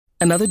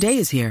Another day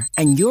is here,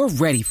 and you're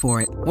ready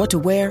for it. What to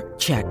wear?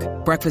 Check.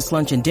 Breakfast,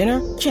 lunch, and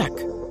dinner? Check.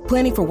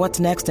 Planning for what's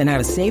next and how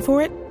to save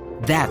for it?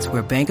 That's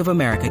where Bank of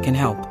America can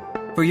help.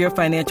 For your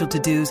financial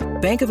to-dos,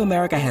 Bank of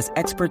America has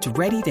experts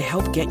ready to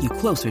help get you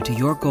closer to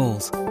your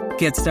goals.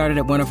 Get started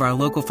at one of our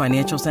local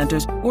financial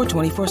centers or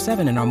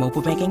 24/7 in our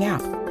mobile banking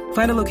app.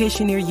 Find a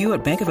location near you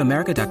at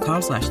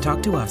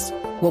bankofamerica.com/talktous.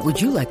 What would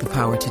you like the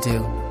power to do?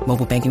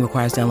 Mobile banking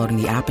requires downloading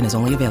the app and is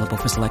only available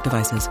for select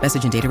devices.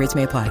 Message and data rates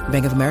may apply.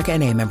 Bank of America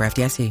NA, member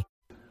FDIC.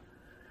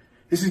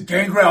 This is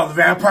Gangrel, the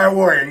Vampire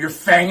Warrior, and you're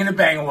fanging and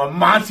banging with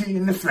Monty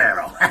and the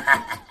Pharaoh.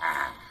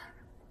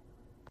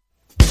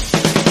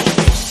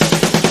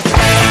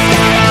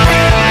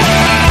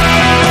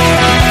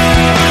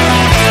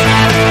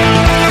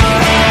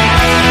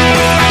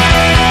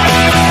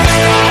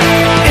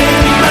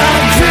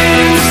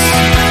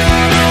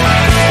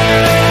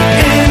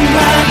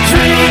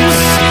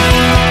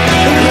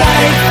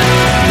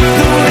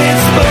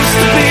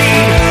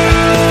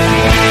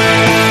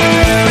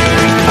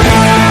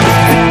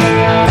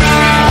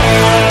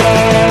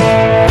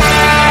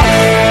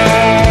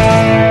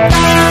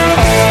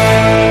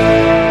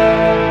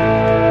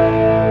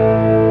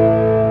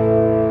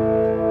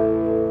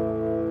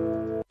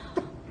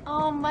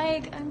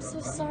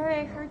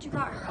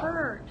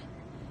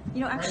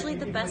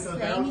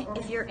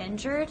 If you're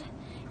injured,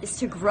 is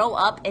to grow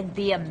up and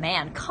be a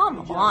man.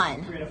 Come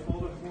on.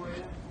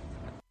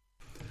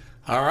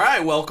 All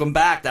right, welcome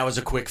back. That was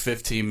a quick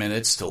 15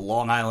 minutes to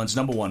Long Island's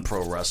 #1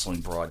 pro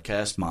wrestling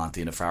broadcast,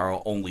 Monty and the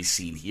Pharaoh, only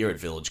seen here at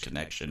Village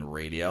Connection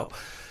Radio.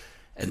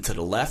 And to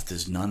the left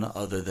is none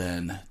other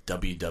than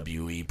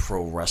WWE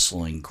pro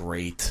wrestling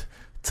great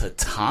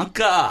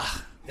Tatanka.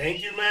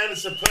 Thank you, man.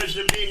 It's a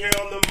pleasure to be here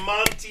on the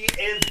Monty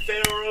and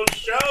Pharaoh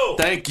show.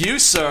 Thank you,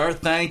 sir.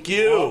 Thank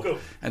you. Welcome.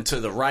 And to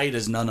the right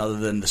is none other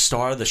than the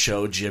star of the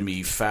show,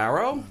 Jimmy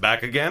Farrow.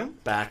 Back again?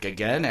 Back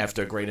again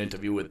after a great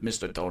interview with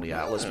Mr. Tony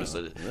Atlas,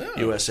 Mr.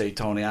 USA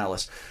Tony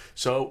Atlas.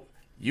 So,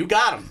 you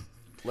got him.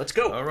 Let's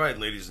go. All right,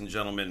 ladies and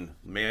gentlemen.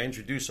 May I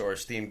introduce our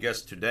esteemed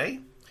guest today?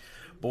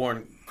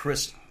 Born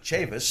Chris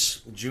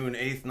Chavis, June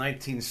 8th,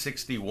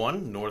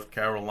 1961, North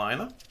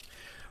Carolina.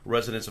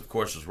 Residence, of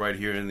course, is right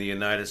here in the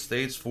United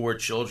States. 4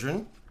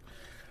 children.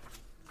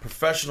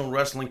 Professional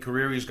wrestling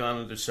career, he's gone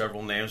under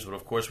several names, but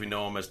of course we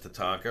know him as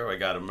Tatanka. I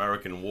got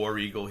American War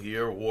Eagle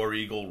here, War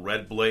Eagle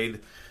Red Blade.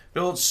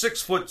 Built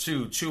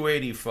 6'2",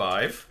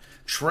 285.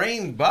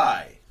 Trained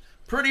by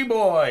Pretty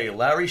Boy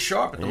Larry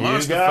Sharp at the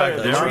Monster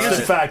Factory. The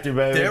Monster Factory,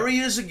 baby. There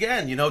he is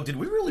again. You know, did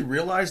we really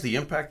realize the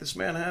impact this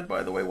man had,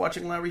 by the way,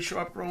 watching Larry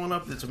Sharp growing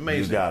up? It's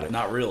amazing. You got it.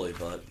 Not really,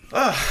 but...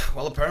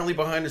 Well, apparently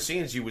behind the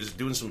scenes, he was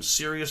doing some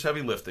serious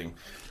heavy lifting.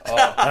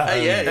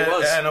 Yeah, he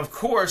was. And of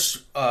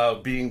course,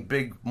 being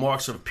big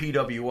marks of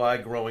PWI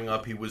growing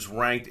up, he was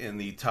ranked in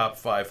the top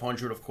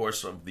 500, of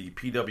course, of the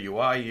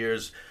PWI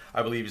years.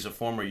 I believe he's a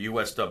former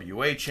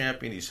USWA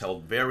champion. He's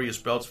held various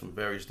belts from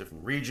various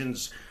different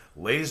regions.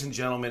 Ladies and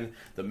gentlemen,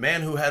 the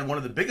man who had one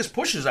of the biggest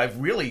pushes I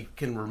really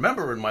can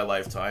remember in my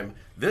lifetime,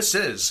 this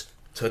is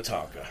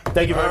Tatanka.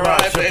 Thank you very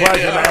much. It's a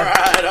pleasure, man.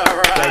 All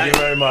right. Thank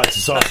you very much.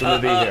 It's awesome to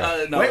be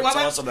here. No, it's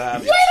awesome to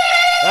have you.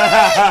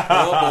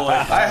 Oh, boy.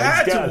 I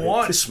had to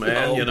once,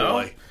 man, Oh, you know.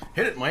 boy.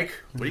 Hit it, Mike.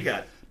 What do you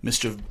got?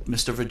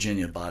 Mr.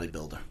 Virginia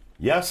bodybuilder.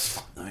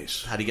 Yes.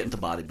 Nice. How'd you get into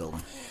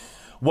bodybuilding?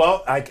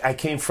 Well, I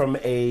came from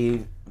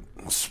a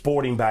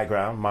sporting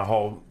background my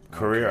whole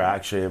career,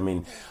 actually. I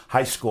mean,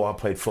 high school, I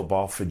played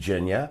football,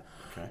 Virginia.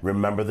 Okay.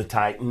 Remember the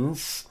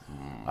Titans?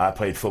 I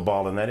played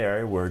football in that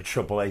area. We're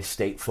AAA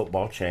state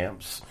football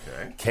champs.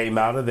 Okay. Came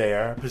out of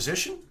there.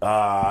 Position?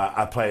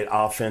 I played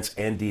offense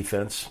and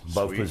defense,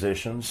 both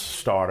positions,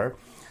 starter.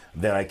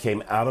 Then I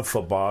came out of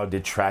football,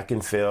 did track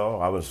and field.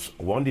 I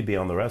wanted to be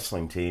on the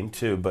wrestling team,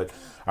 too, but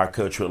our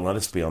coach wouldn't let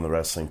us be on the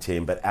wrestling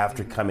team. But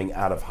after coming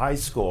out of high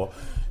school,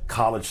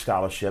 college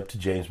scholarship to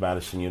James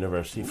Madison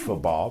University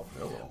football.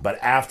 But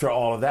after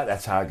all of that,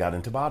 that's how I got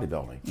into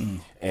bodybuilding.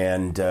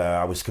 And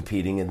I was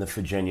competing in the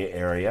Virginia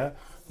area.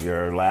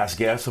 Your last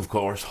guest, of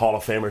course, Hall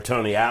of Famer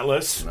Tony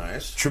Atlas.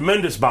 Nice.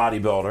 Tremendous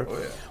bodybuilder. Oh,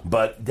 yeah.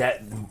 But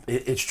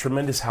it's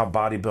tremendous how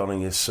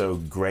bodybuilding is so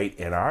great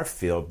in our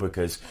field,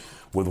 because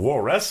with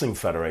World Wrestling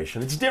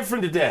Federation, it's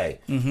different today.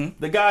 Mm-hmm.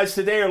 The guys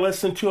today are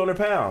less than 200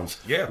 pounds.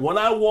 Yeah. When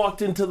I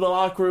walked into the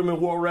locker room in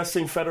World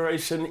Wrestling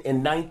Federation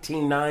in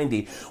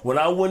 1990, when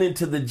I went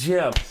into the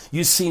gym,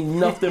 you see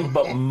nothing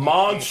but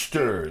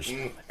monsters.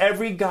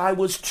 Every guy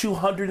was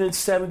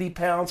 270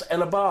 pounds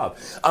and above.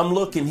 I'm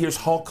looking, here's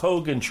Hulk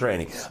Hogan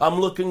training. I'm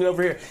looking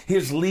over here,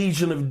 here's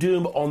Legion of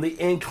Doom on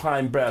the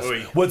incline press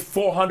with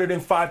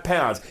 405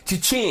 pounds.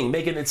 Cha-ching,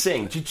 making it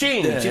sing.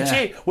 Cha-ching,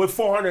 cha-ching, with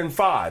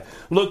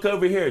 405. Look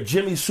over here,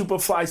 Jimmy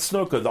Superfly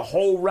Snuka, the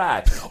whole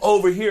rack.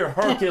 Over here,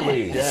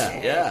 Hercules.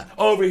 Yeah.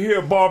 Over here,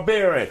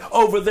 Barbarian.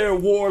 Over there,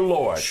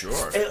 Warlord.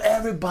 Sure. And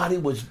everybody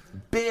was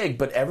big,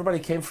 but everybody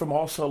came from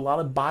also a lot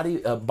of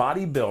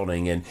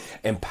bodybuilding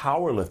and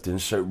powerlifting,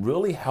 so it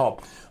really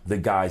helped the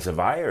guys of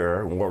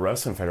IRA, World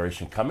Wrestling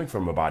Federation, coming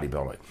from a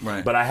bodybuilding.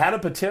 Right. But I had a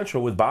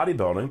potential with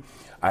bodybuilding.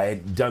 I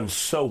had done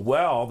so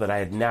well that I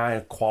had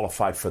now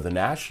qualified for the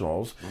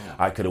Nationals.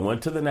 I could have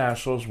went to the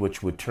Nationals,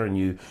 which would turn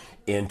you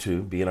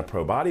into being a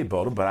pro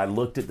bodybuilder, but I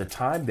looked at the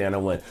time then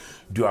and went,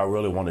 do I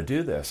really want to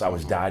do this? I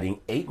was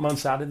dieting 8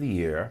 months out of the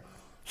year,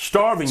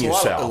 starving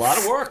yourself. A lot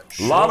of work.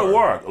 A lot of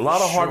work, a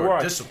lot of hard Sure,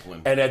 work.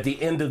 discipline. And at the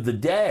end of the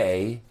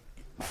day,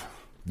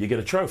 you get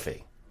a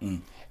trophy.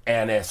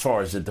 And as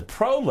far as at the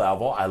pro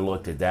level, I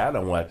looked at that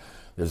and went,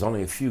 there's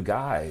only a few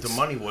guys. The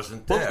money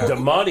wasn't there. The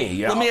money,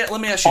 yeah. Let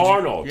me ask you,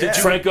 Arnold, Yeah.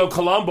 Franco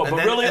Columbu, but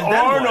then- really and then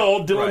Arnold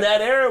what? during Right.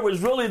 that era was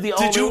really the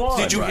only one.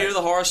 did you Right. hear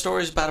the horror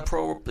stories about a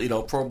pro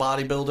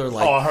bodybuilder?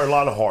 Like, Oh, I heard a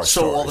lot of horror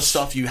so stories. all the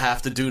stuff you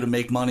have to do to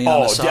make money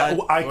on the side.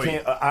 I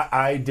can't.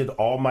 I did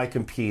all my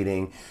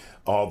competing.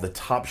 All the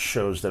top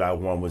shows that I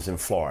won was in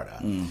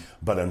Florida.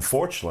 But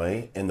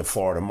unfortunately, in the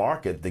Florida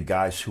market, the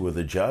guys who were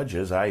the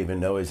judges, I even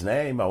know his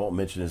name. I won't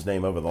mention his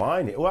name over the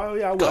line. Well,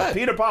 yeah, I will. ahead.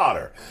 Peter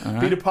Potter.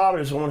 Peter Potter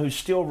is the one who's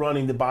still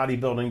running the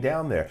bodybuilding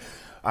down there.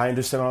 I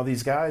understand all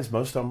these guys,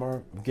 most of them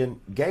are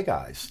gay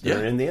guys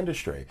that are in the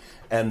industry.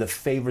 And the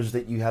favors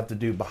that you have to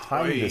do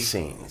behind the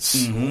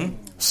scenes.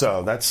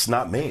 So that's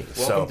not me.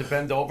 Welcome to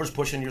Bend Over's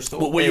pushing your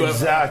stool. Were you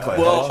Exactly.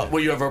 were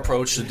you ever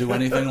approached to do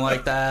anything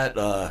like that?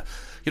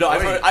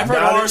 I've heard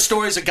Got horror it.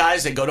 stories of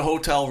guys that go to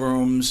hotel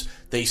rooms,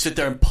 they sit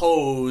there and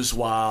pose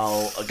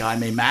while a guy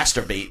may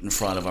masturbate in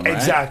front of them, right?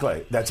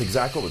 Exactly. That's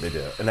exactly what they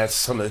do. And that's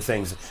some of the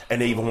things,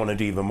 and they even want to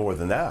do even more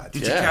than that.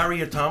 Did you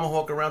carry a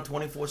tomahawk around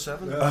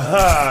 24/7?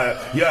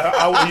 You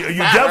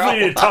definitely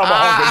need a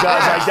tomahawk with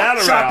guys like that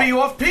around. Choppy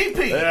off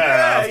pee-pee.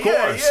 Yeah, of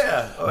course.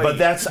 Yeah. But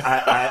that's,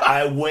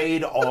 I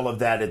weighed all of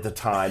that at the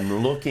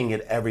time, looking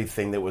at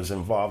everything that was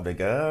involved. I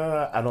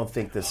go, I don't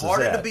think this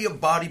Harder is it. to be a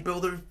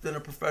bodybuilder than a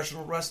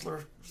professional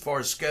wrestler as far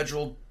as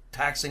schedule,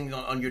 taxing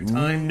on your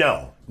time?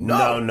 No.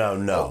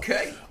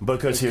 Okay.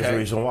 Because here's the Okay.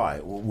 reason why.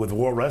 With the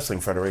World Wrestling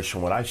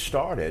Federation, when I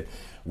started,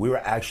 we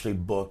were actually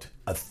booked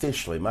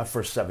officially, my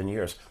first 7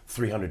 years,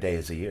 300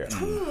 days a year.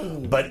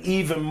 But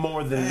even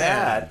more than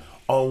that,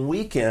 on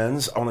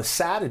weekends, on a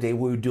Saturday,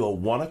 we would do a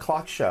 1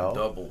 o'clock show.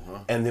 Double, huh?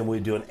 And then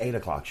we'd do an 8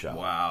 o'clock show.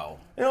 Wow.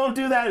 They don't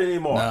do that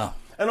anymore. No.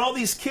 And all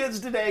these kids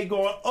today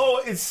going, oh,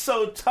 it's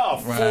so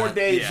tough. Right. 4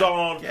 days Yeah.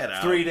 on, Get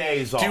out. 3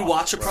 days off. Do you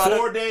watch the product?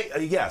 4 days,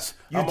 yes.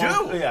 You I'm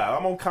do?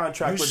 I'm on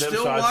contract You with them.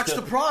 still so I watch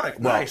the product.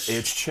 Well, Nice.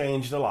 it's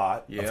changed a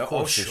lot. Yeah. Of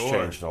course Oh, it's sure.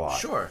 changed a lot.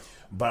 Sure.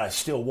 But I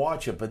still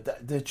watch it.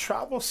 But the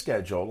travel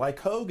schedule, like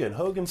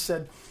Hogan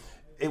said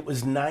it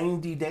was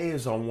 90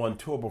 days on one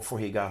tour before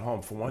he got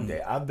home for one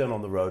day. I've been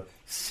on the road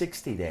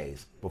 60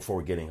 days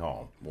before getting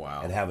home.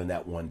 Wow. And having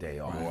that one day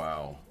off.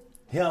 Wow.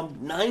 Him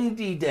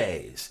 90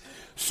 days.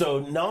 So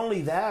not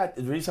only that,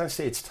 the reason I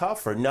say it's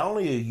tougher, not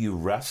only are you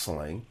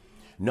wrestling,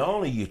 not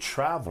only are you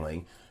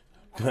traveling,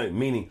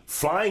 meaning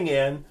flying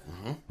in,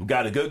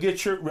 got to go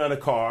get your rent a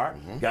car,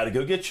 got to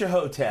go get your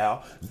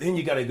hotel, then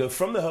you got to go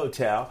from the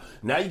hotel,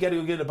 now you got to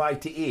go get a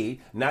bite to eat,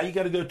 now you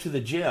got to go to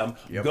the gym,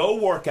 go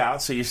work out,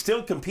 so you're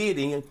still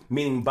competing,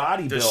 meaning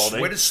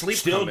bodybuilding, where does sleep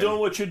still come in? doing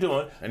what you're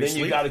doing, Any then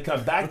you sleep? got to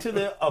come back to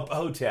the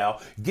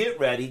hotel, get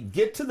ready,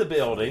 get to the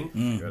building,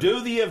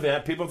 do the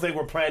event. People think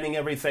we're planning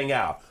everything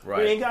out. Right.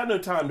 We ain't got no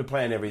time to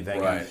plan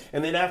everything Right. out.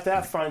 And then after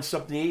that, find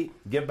something to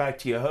eat, get back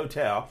to your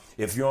hotel.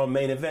 If you're on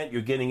main event,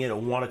 you're getting in at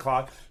 1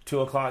 o'clock, 2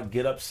 o'clock,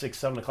 get up 6,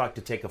 7 o'clock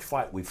to take a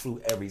flight. We flew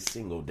every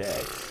single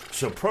day.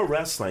 So pro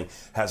wrestling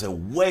has a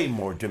way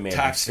more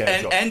demanding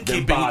schedule and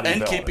than keeping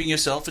bodybuilding.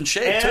 yourself in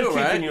shape And too, keeping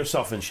right?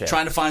 yourself in shape.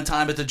 Trying to find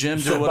time at the gym,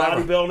 so do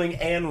whatever. bodybuilding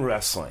and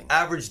wrestling.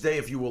 Average day,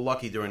 if you were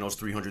lucky during those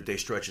 300-day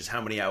stretches, how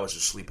many hours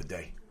of sleep a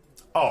day?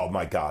 Oh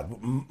my God!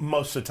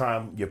 Most of the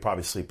time, you're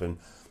probably sleeping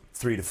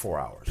 3 to 4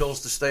 hours.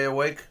 Pills to stay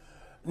awake?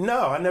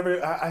 No, I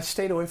never. I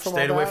stayed away from.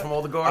 Stayed all away that. from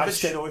all the garbage? I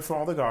stayed away from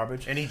all the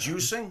garbage. Any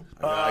juicing?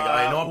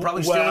 I know I'm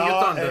probably stealing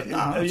your thunder.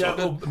 Nah, it's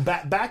all good.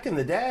 Back in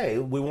the day,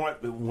 we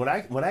weren't.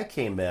 When I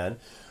came in,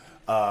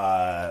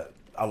 a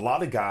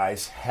lot of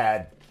guys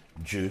had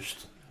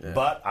juiced.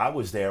 But I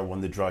was there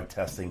when the drug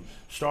testing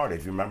started.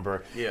 If you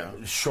remember,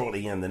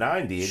 shortly in the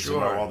 90s, you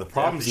know, all the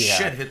problems he had.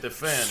 Shit hit the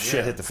fan.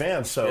 Shit hit the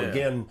fan. So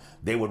again,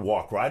 they would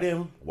walk right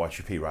in, watch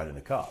your pee right in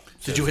the cup.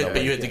 Did you hit?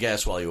 But you hit the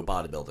gas while you were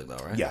bodybuilding,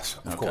 though, right? Yes,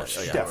 of course,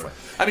 Oh, yeah. definitely.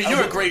 I mean,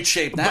 you're in great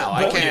shape now.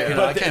 I can't.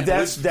 I can't.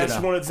 That's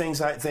believe, one of the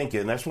things I think,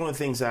 and that's one of the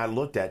things I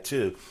looked at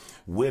too.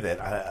 With it,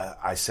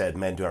 I said,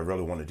 man, do I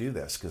really want to do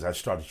this? Because I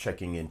started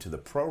checking into the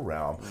pro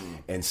realm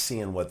and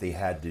seeing what they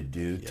had to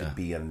do to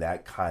be in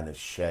that kind of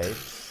shape.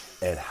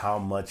 And how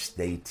much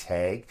they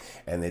take,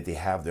 and that they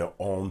have their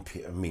own.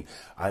 I mean,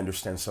 I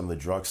understand some of the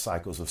drug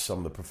cycles of some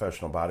of the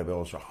professional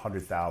bodybuilders are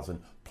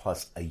 100,000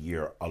 plus a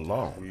year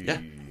alone. Yeah,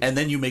 and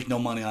then you make no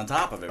money on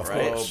top of it,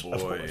 right? Of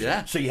course.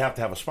 Yeah. So you have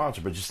to have a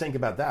sponsor, but just think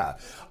about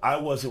that. I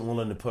wasn't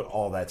willing to put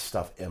all that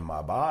stuff in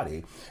my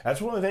body. That's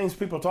one of the things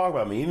people talk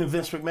about me. Even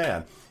Vince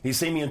McMahon, he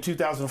seen me in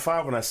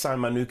 2005 when I signed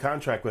my new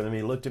contract with him.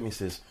 He looked at me and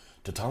says,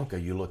 "Tatanka,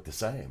 you look the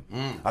same."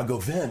 I go,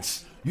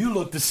 "Vince, You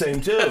look the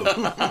same too.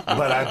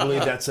 But I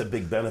believe that's a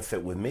big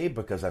benefit with me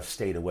because I've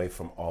stayed away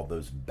from all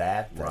those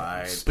bad things.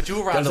 Right. But you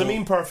were around Doesn't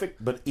mean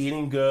perfect, but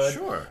eating good.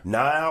 Sure.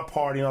 Not out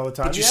partying all the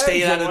time. But you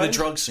stayed out of the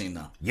drug scene,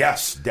 though.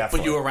 Yes, definitely.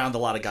 But you were around a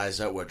lot of guys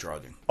that were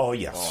drugging. Oh,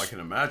 yes. Oh, I can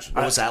imagine.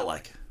 What was that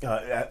like?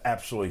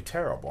 Absolutely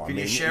terrible. Can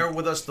you share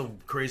with us the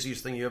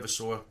craziest thing you ever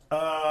saw?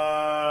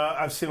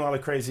 I've seen a lot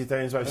of crazy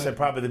things. I've said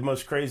probably the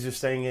most craziest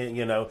thing,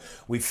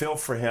 we feel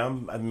for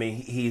him. I mean,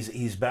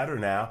 he's better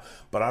now.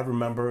 But I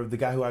remember the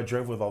guy who I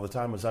drove with all the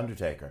time was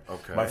Undertaker.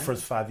 Okay. My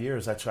first 5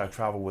 years, that's who I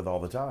traveled with all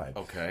the time.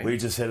 Okay. We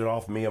just hit it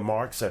off, me and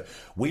Mark. So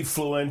we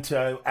flew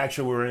into,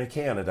 actually, we were in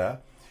Canada.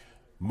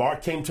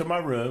 Mark came to my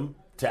room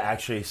to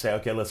actually say,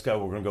 okay, let's go.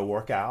 We're going to go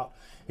work out.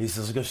 He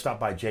says, let's go stop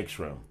by Jake's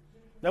room.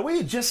 Now, we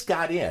had just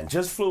got in,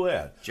 just flew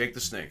in. Jake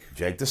the Snake.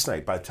 Jake the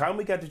Snake. By the time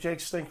we got to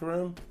Jake's Snake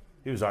room,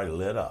 he was already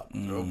lit up.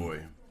 Oh,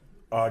 boy.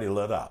 Already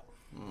lit up.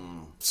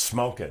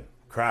 Smoking,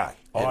 crack,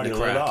 already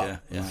lit up.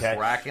 Yeah. Okay?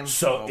 Cracking?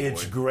 So Oh,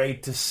 it's boy.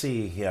 great to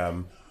see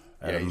him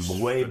at he's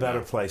a way good better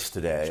now. place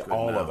today, good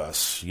all now. of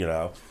us,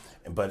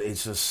 But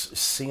it's just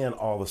seeing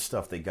all the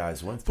stuff that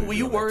guys went through. But were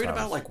you during that worried time.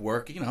 about, like,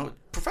 work?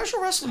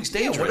 Professional wrestling's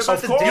dangerous. what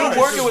about the You're dangerous-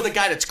 working with a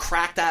guy that's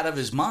cracked out of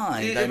his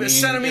mind. If a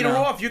centimeter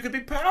off, you could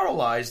be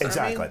paralyzed.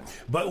 Exactly. I mean,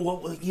 But,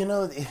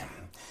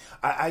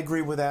 I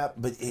agree with that,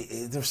 but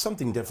there's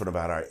something different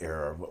about our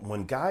era.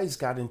 When guys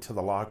got into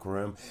the locker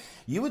room,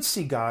 you would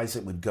see guys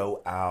that would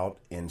go out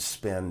and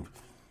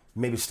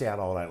maybe stay out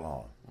all night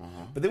long.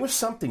 But there was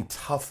something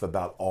tough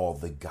about all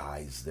the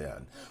guys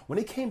then. When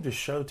it came to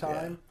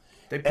Showtime,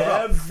 They put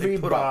up.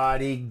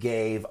 everybody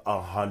gave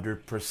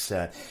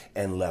 100%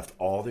 and left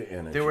all their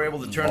energy. They were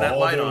able to turn that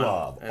light their on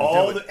love, and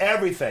all do it.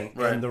 everything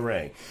Right. in the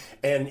ring.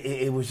 And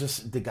it was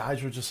just, the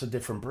guys were just a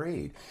different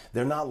breed.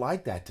 They're not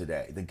like that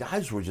today. The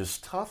guys were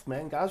just tough,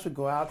 man. Guys would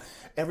go out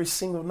every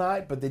single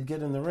night, but they'd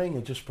get in the ring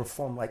and just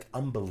perform like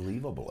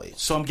unbelievably.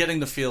 So I'm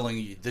getting the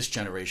feeling this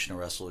generation of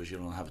wrestlers you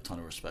don't have a ton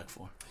of respect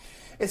for.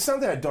 It's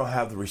not that I don't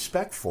have the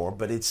respect for,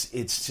 but it's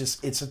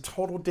a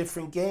total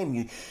different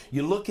game.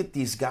 You look at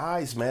these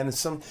guys, man, and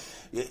some.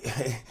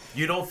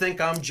 You don't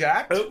think I'm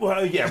jacked?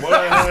 Well, yeah. When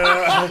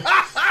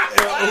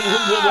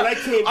I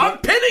came, I'm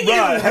pinning you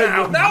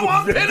now. Now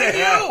I'm pinning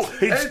you.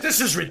 He's- Hey,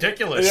 this is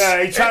ridiculous.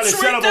 Yeah, he's trying to It's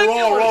set up a Royal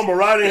ridiculous. Rumble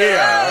right in here.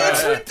 Yeah,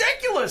 it's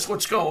ridiculous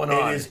what's going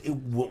on.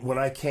 When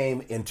I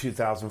came in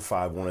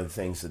 2005, one of the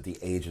things that the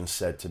agent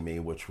said to me,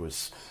 which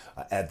was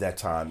at that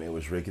time, it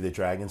was Ricky the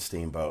Dragon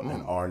Steamboat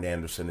and Arn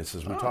Anderson. It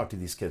says, we talk to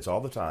these kids all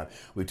the time.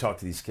 We talk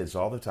to these kids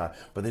all the time,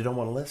 but they don't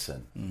want to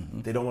listen.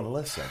 They don't want to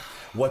listen.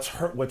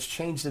 What's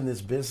changed in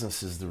this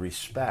business is the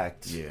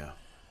respect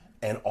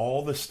and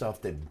all the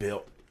stuff that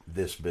built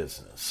this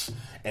business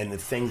and the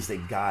things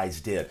that guys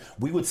did.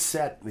 We would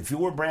set, if you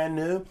were brand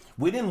new,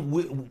 we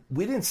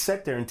didn't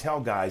sit there and tell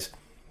guys,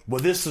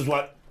 well, this is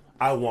what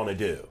I want to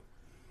do.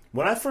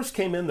 When I first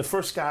came in, the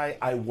first guy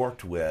I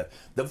worked with,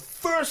 the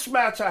first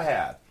match I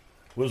had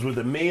was with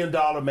the $1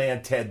 Million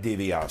Man, Ted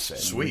DiBiase.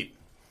 Sweet.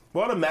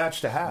 What a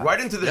match to have. Right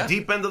into the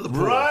deep end of the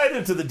pool. Right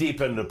into the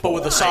deep end of the pool.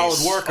 But with a solid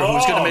worker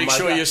who's going to make my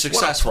sure God. you're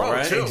successful, What a pro,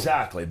 right? too.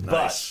 Exactly.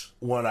 Nice.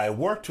 But when I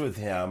worked with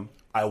him,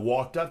 I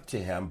walked up to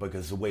him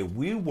because the way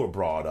we were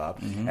brought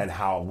up and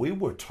how we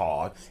were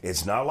taught,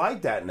 it's not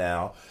like that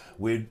now.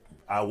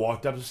 I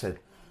walked up and said,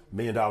 $1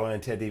 Million Man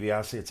Ted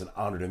DiBiase, it's an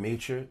honor to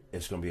meet you.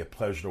 It's going to be a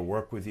pleasure to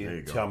work with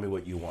you. Tell me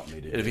what you want me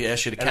to do. And if he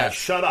asked you to And I carry,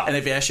 shut up. And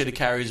if he asked you to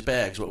carry his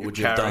bags, what would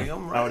you have done?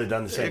 Carrying them, I would have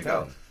done the There same you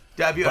go. thing.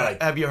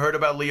 Have you heard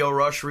about Leo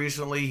Rush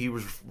recently? He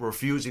was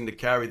refusing to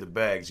carry the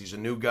bags. He's a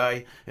new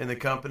guy in the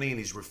company, and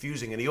he's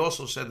refusing. And he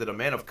also said that a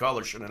man of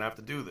color shouldn't have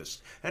to do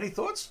this. Any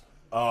thoughts?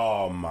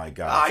 Oh, my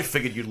God. I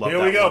figured you'd love Here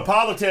that we go. one.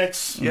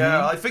 Politics.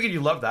 Yeah, I figured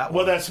you loved that one.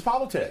 Well, that's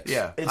politics.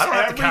 Yeah. I don't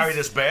have to carry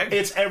this bag.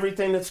 It's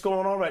everything that's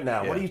going on right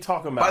now. What are you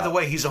talking about? By the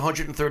way, he's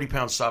 130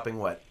 pounds sopping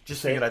wet.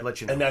 Just figured I'd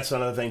let you know. And that's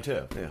another thing,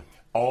 too. Yeah.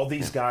 All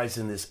these guys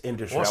in this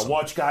industry. Awesome. I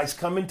watch guys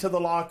come into the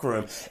locker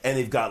room, and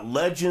they've got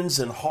legends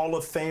and Hall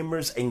of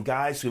Famers and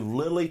guys who've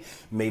literally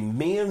made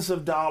millions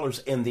of dollars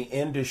in the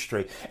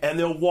industry, and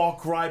they'll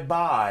walk right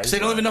by. They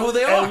don't even know who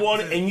they are.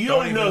 And you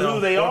don't Don't even even know know. who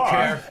they Don't are.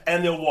 care.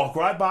 And they'll walk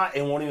right by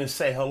and won't even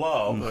say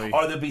hello.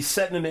 Or they'll be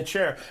sitting in a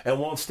chair and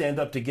won't stand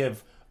up to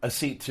give a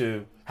seat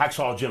to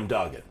Hacksaw Jim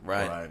Duggan.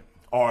 Right.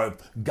 Or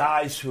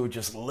guys who are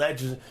just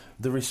legends.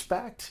 The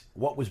respect,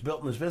 what was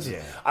built in this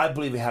business. Yeah. I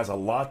believe it has a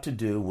lot to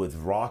do with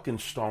Rock and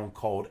Stone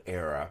Cold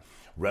era.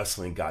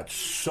 Wrestling got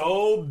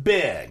so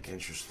big.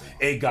 Interesting.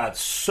 It got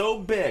so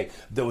big.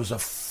 There was a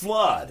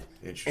flood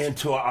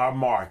into our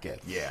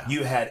market. Yeah.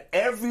 You had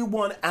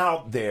everyone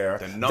out there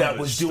The numbers, that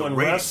was doing the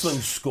ratings. wrestling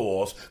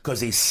schools because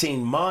they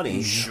seen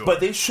money, Sure. but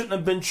they shouldn't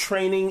have been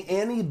training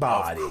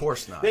anybody. Of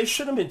course not. They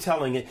shouldn't have been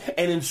telling it.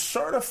 And in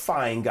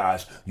certifying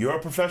guys, you're a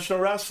professional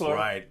wrestler.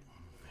 Right.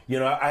 You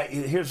know,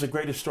 here's the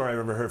greatest story I've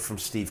ever heard from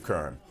Steve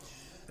Kern.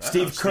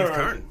 Steve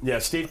Kern. Yeah,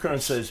 Steve Kern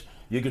says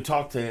you could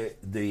talk to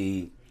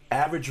the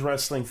average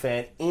wrestling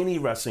fan, any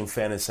wrestling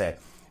fan, and say,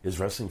 Is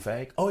wrestling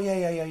fake? Oh,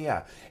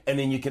 yeah. And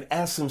then you can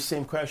ask them the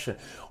same question.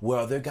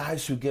 Well, are there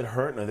guys who get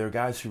hurt and are there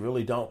guys who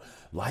really don't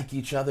like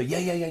each other?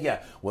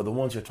 Yeah. Well, the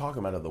ones you're talking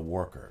about are the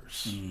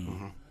workers.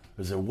 Mm-hmm.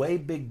 There's a way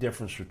big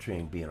difference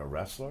between being a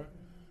wrestler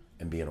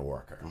and being a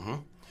worker. Mm-hmm.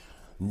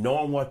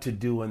 Knowing what to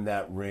do in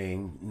that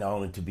ring, not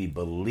only to be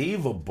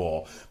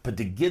believable, but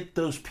to get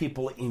those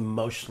people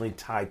emotionally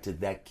tied to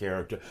that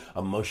character,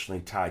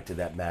 emotionally tied to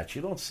that match.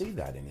 You don't see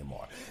that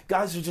anymore.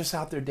 Guys are just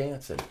out there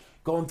dancing,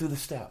 going through the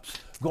steps,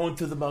 going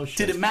through the motions.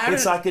 Did it matter?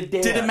 It's like a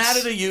dance. Did it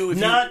matter to you? If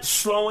not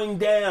slowing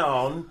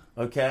down,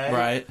 okay?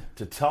 Right.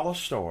 To tell a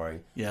story,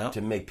 yeah. To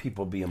make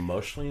people be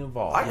emotionally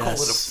involved. I call it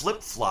a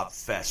flip-flop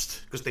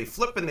fest because they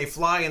flip and they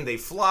fly and they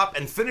flop,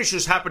 and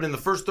finishes happen in the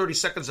first 30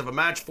 seconds of a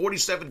match,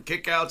 47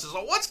 kickouts.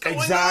 So what's going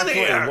on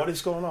here? What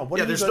is going on?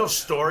 There's no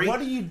story. What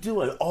are you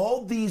doing?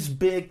 All these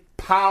big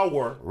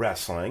power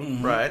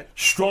wrestling, right?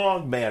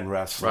 Strongman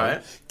wrestling,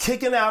 right?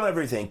 Kicking out of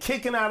everything,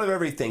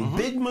 mm-hmm.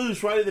 Big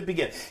moves right at the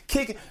beginning.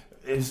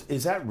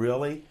 Is that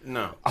really?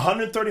 No.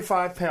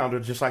 135 pounder,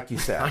 just like you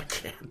said. I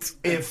can't.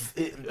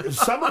 If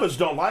some of us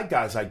don't like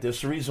guys like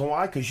this, the reason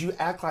why, because you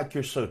act like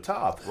you're so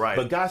tough. Right.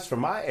 But guys from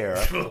my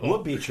era,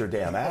 we'll beat your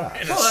damn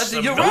ass.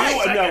 You're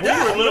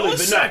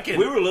right.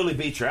 We were Lily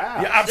beat your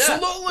ass. Yeah,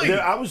 absolutely. Yeah.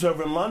 I was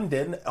over in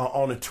London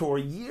on a tour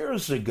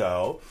years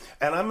ago,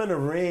 and I'm in a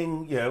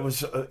ring. Yeah, it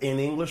was an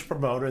English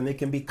promoter, and they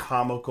can be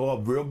comical. A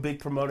real big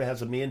promoter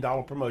has $1 million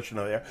promotion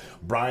over there.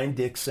 Brian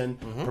Dixon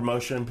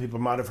promotion. People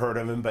might have heard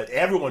of him, but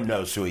everyone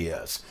knows who he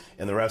is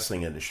in the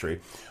wrestling industry.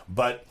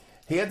 But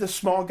he had this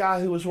small guy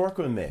who was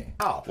working with me.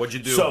 Oh, what'd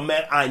you do? So,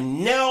 man, I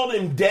nailed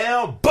him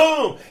down.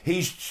 Boom!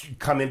 He's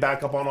coming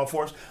back up on all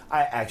fours.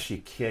 I actually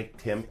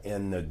kicked him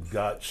in the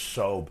gut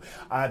so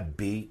I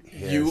beat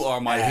his You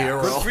are my ass.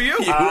 hero. Good for you.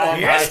 You are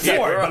my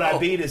hero. But I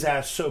beat his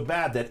ass so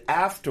bad that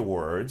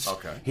afterwards,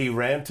 he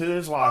ran to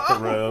his locker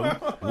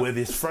room with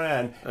his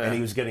friend, and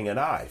he was getting a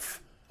knife.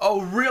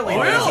 Oh, really? He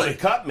was going to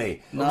cut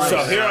me. Nice.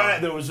 So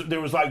here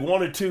there was like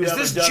one or two.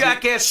 Is this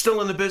jackass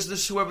still in the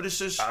business, whoever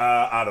this is?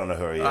 I don't know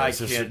who he is. I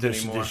can't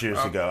anymore. This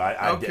years ago.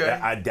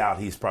 I doubt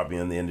he's probably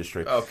in the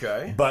industry.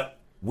 Okay. But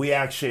we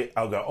actually,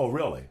 I'll go, oh,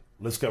 really?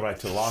 Let's go right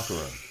to the locker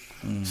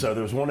room. So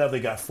there was one other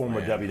guy,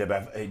 former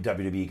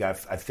WWE guy.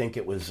 I think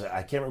it was,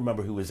 I can't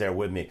remember who was there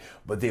with me,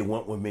 but they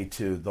went with me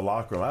to the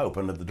locker room. I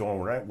opened up the door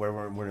where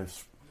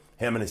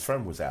him and his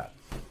friend was at.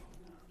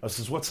 I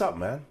says, what's up,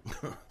 man?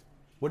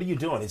 What are you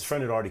doing? His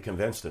friend had already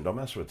convinced him. Don't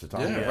mess with the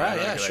Tom.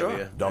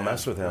 Sure. Don't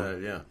mess with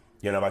him.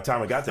 You know, by the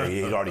time I got there,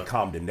 he'd already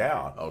calmed him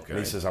down. Okay. And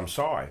he says, I'm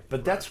sorry.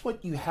 But that's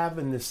what you have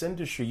in this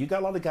industry. You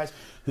got a lot of guys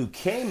who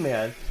came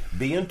in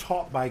being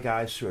taught by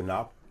guys who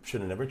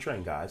should have never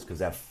trained guys because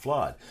that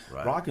flood.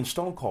 Right. Rock and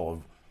Stone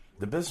Cold,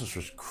 the business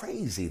was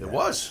crazy then. It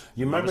was.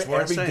 You remember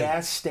every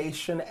gas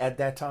station at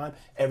that time?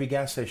 Every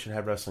gas station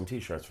had wrestling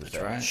T-shirts for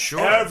sale. Right. Sure.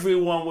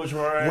 Everyone was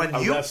wearing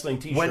a wrestling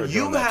T-shirt. When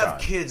you that have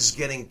time. kids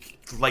getting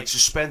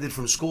suspended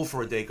from school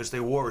for a day because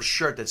they wore a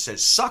shirt that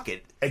says "suck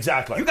it,"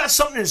 exactly. You got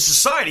something in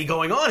society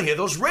going on here.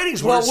 Those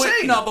ratings were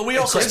insane. But we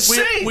also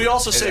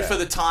say Yeah. for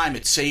the time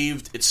it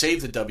saved the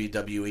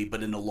WWE,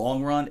 but in the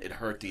long run it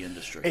hurt the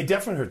industry. It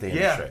definitely hurt the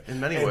industry. In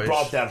many ways. ways. It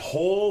brought that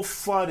whole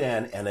flood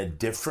in and a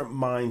different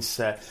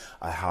mindset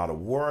of how to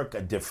work,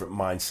 a different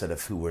mindset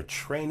of who were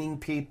training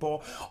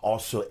people.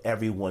 Also,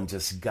 everyone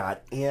just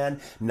got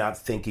in, not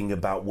thinking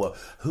about, well,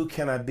 who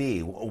can I be?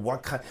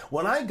 What kind?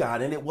 When I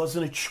got in, it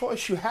wasn't a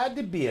choice. You had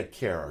to be a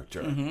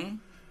character. Mm-hmm.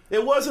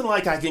 It wasn't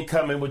like I can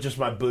come in with just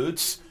my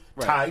boots,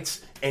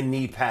 tights, and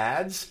knee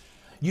pads.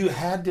 You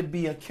had to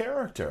be a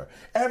character.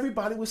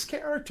 Everybody was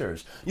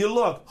characters. You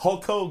look,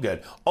 Hulk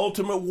Hogan,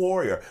 Ultimate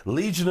Warrior,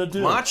 Legion of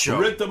Doom, Macho.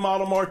 Rick the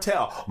Model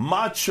Martel,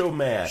 Macho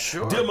Man,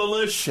 Sure.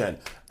 Demolition.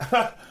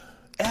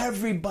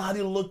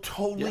 Everybody looked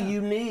totally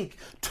unique,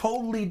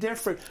 totally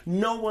different.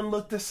 No one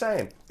looked the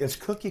same. It's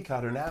cookie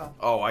cutter now.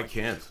 Oh, I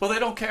can't. Well, they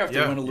don't care if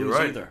they win or you're lose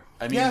right. either.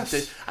 I mean,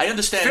 Yes. I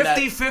understand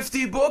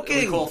 50-50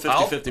 booking. We call it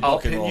 50-50 I'll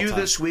booking pin all the you time.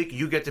 this week.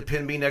 You get to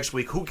pin me next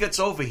week. Who gets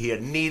over here?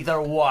 Neither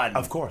one.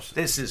 Of course.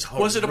 This is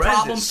horrendous. Was it a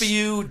problem for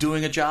you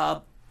doing a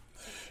job?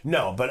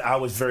 No, but I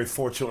was very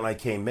fortunate when I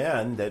came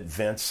in that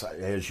Vince,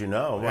 as you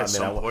know,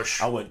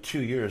 I went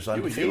 2 years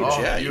undefeated. huge,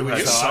 yeah. You were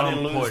So I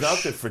didn't lose push.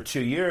 nothing for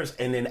 2 years.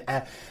 And then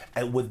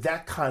and with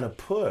that kind of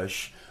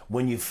push,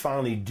 when you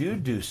finally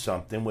do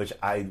something, which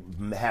I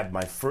had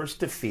my first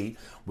defeat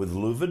with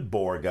Ludwig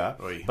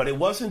Borga, but it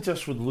wasn't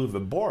just with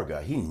Ludwig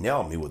Borga. He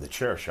nailed me with a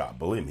chair shot.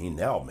 Believe me, he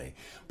nailed me.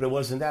 But it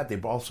wasn't that. They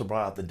also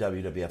brought out the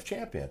WWF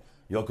champion,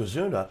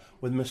 Yokozuna,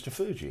 with Mr.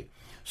 Fuji.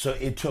 So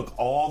it took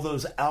all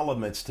those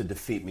elements to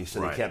defeat me, so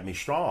they kept me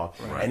strong.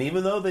 Right. And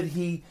even though that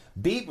he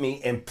beat me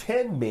and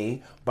pinned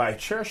me by a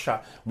chair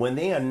shot, when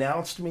they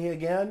announced me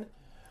again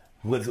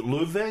with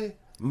Ludwig,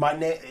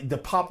 the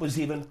pop was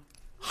even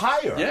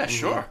higher. Yeah,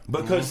 sure.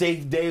 Because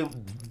they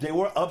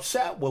were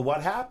upset with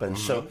what happened.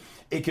 So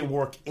it can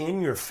work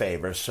in your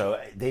favor.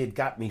 So they had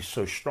got me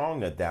so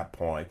strong at that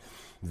point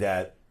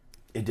that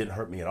it didn't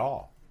hurt me at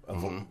all.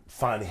 of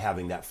finally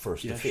having that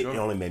first defeat. sure. It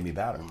only made me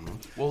better.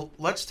 Well,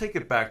 let's take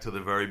it back to the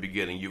very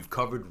beginning. You've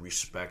covered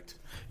respect.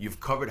 You've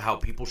covered how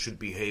people should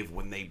behave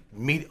when they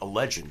meet a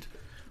legend.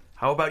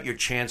 How about your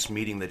chance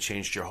meeting that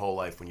changed your whole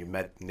life when you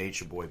met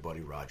Nature Boy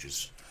Buddy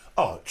Rogers?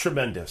 Oh,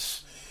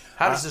 tremendous.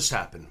 How does this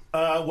happen?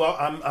 Well,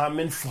 I'm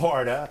in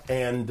Florida,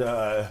 and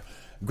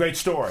great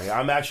story.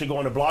 I'm actually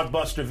going to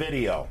Blockbuster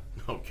Video.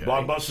 Okay.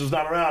 Blockbuster's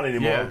not around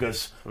anymore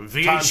because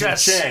times have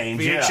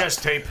changed.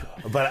 VHS tape.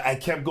 But I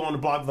kept going to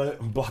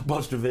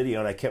Blockbuster Video,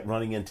 and I kept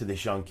running into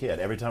this young kid.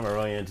 Every time I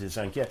ran into this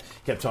young kid,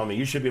 he kept telling me,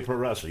 "You should be a pro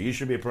wrestler. You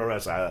should be a pro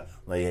wrestler."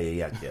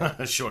 Yeah,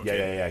 kid. Sure, yeah,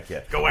 kid. yeah,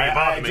 kid. Go away,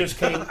 bother me.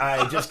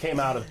 I just came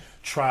out of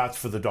tryouts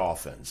for the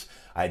Dolphins.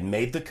 I'd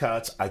made the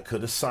cuts. I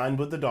could have signed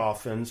with the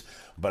Dolphins,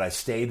 but I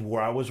stayed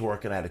where I was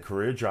working. I had a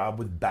career job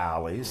with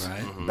Bally's,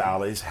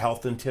 Bally's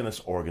Health and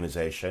Tennis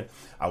Organization.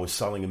 I was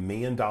selling $1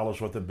 million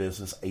worth of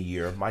business a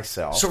year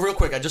myself. So real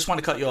quick, I just want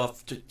to cut you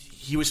off.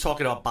 He was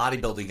talking about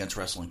bodybuilding against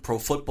wrestling, pro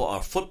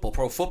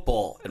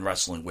football and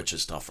wrestling, which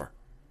is tougher?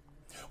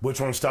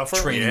 Which one's tougher?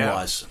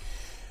 Training-wise.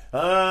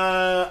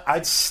 I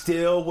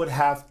still would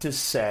have to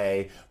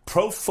say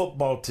pro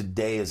football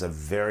today is a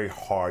very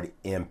hard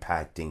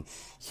impacting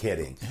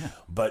hitting. Yeah.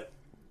 But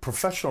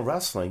professional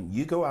wrestling,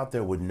 you go out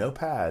there with no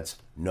pads,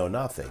 no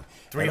nothing.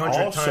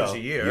 300 times a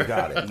year. You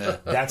got it. Yeah.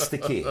 That's the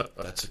key.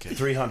 That's the key.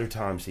 300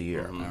 times a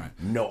year. All right.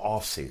 No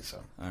off season.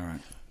 All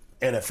right.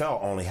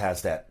 NFL only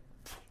has that,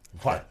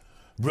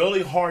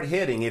 really hard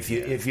hitting. If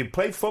you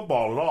play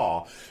football at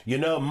all,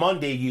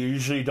 Monday you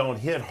usually don't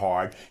hit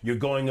hard. You're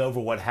going over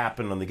what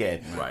happened on the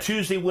game. Right.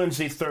 Tuesday,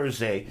 Wednesday,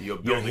 Thursday,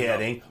 you're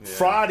hitting. Yeah.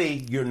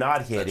 Friday, you're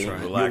not hitting. That's right.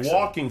 You're Relaxing.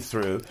 walking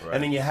through,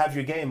 and then you have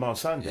your game on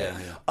Sunday.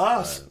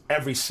 Yeah.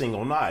 Every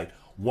single night,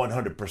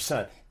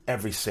 100%.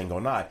 Every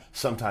single night,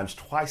 sometimes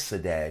twice a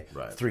day,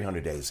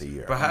 300 days a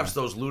year. Perhaps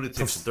those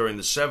lunatics during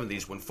the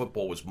 70s when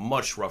football was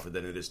much rougher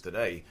than it is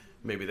today,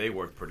 maybe they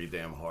worked pretty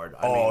damn hard.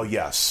 I mean,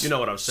 yes. You know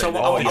what I'm saying?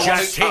 So, the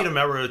Jack Tatum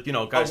era,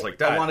 guys like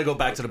that. I want to go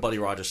back to the Buddy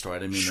Rogers story. I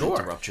didn't mean to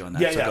interrupt you on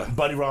that. Yeah.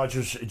 Buddy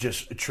Rogers,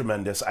 just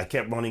tremendous. I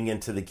kept running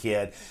into the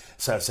kid.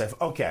 So I said,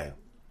 okay.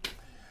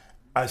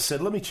 I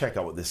said, let me check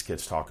out what this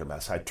kid's talking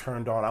about. So I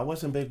turned on. I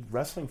wasn't a big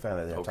wrestling fan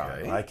at that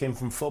time. I came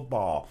from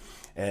football.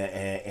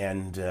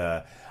 And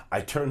I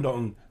turned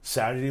on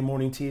Saturday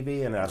morning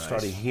TV, and I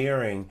started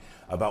hearing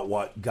about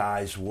what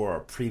guys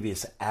were,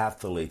 previous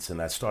athletes, and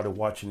I started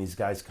watching these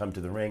guys come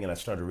to the ring, and I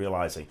started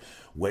realizing,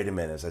 wait a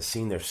minute, as I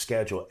seen their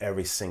schedule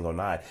every single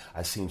night,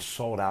 I seen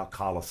sold-out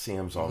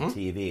coliseums on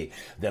TV.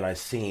 Then I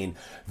seen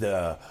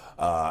the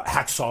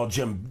Hacksaw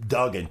Jim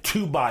Duggan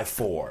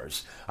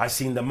 2x4s. I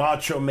seen the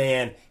Macho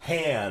Man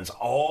hands,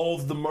 all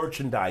of the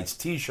merchandise,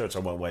 T-shirts. I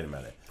went, wait a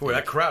minute. Boy,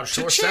 that crowd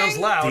sure sounds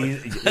loud.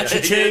 That's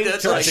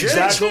That's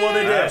exactly what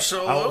it is.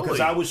 Absolutely. Because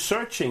I was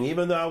searching,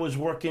 even though I was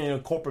working in a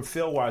corporate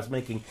field where I was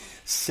making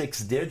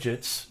 6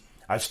 digits,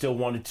 I still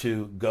wanted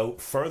to go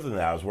further than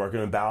that. I was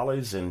working in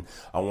Bally's, and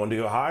I wanted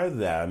to go higher than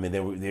that. I mean, they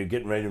were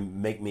getting ready to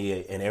make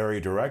me an area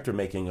director,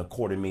 making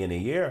 $250,000 a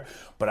year,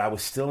 but I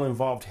was still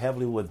involved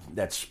heavily with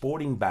that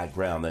sporting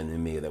background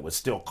in me that was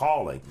still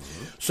calling.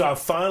 So I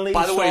finally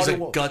By the way, it's a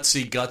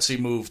gutsy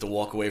move to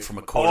walk away from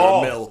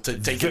 $250,000 to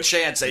take a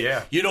chance.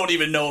 You don't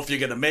even know if you're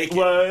going to make it.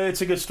 Well,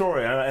 it's a good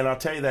story, and I'll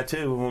tell you that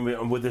too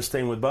with this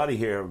thing with Buddy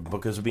here,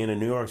 because being in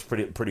New York is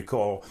pretty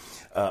cool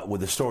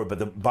with the story. But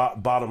the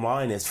bottom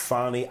line is,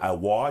 finally,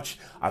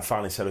 I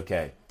finally said,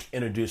 okay,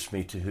 introduce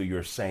me to who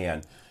you're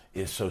saying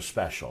is so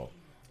special.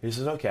 He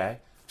says, okay.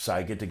 So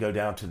I get to go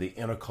down to the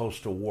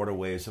intercoastal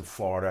waterways of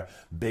Florida,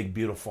 big,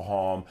 beautiful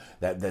home.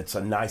 That's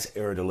a nice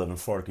area to live in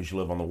Florida because you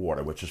live on the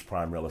water, which is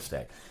prime real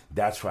estate.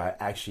 That's where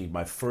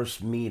my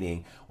first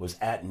meeting was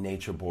at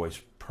Nature Boy's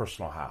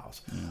personal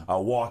house. I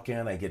walk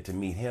in, I get to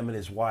meet him and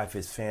his wife,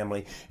 his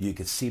family. You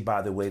could see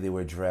by the way they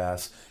were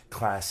dressed,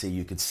 classy.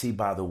 You could see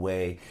by the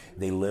way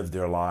they lived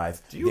their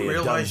life. Do you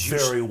realize done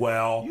very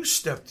well? You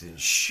stepped in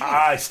shit.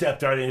 I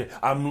stepped right in.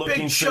 I'm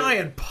looking big through,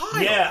 giant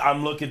pile. Yeah,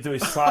 I'm looking through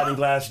his sliding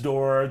glass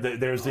door.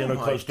 There's the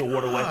intercoastal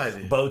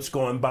waterway. Boats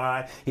going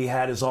by. He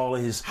had all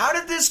of his. How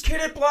did this kid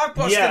at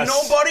Blockbuster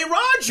know Buddy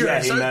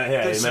Rogers?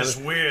 This is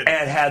weird.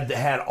 And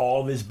had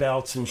all of his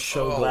belts and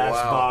show glass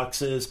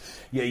boxes.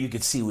 Yeah, you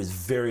could see it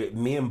was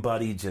me and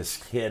Buddy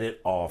just hit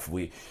it off.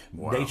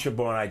 Nature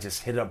Boy and I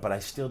just hit it up, but I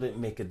still didn't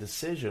make a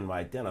decision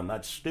right then. I'm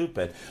not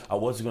stupid. I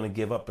wasn't going to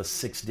give up a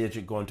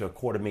 6-digit going to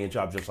 $250,000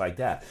 job just like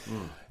that.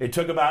 It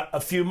took about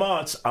a few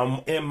months.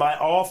 I'm in my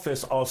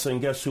office all of a sudden,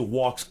 guess who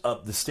walks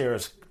up the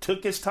stairs?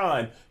 Took his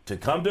time to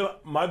come to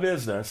my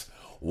business,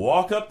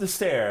 walk up the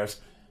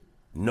stairs,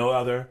 no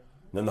other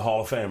than the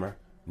Hall of Famer,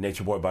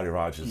 Nature Boy Buddy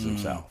Rogers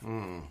himself.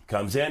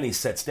 Comes in, he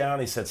sits down,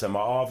 he sits in my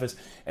office,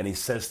 and he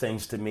says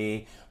things to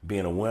me,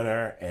 being a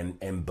winner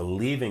and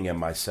believing in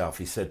myself.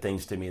 He said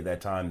things to me at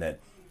that time that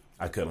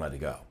I couldn't let it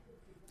go.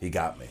 He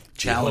got me.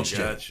 Challenged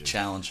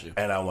you.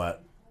 And I went,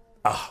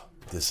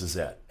 this is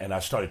it. And I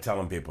started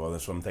telling people,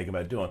 that's what I'm thinking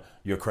about doing.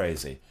 You're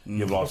crazy.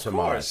 You've lost your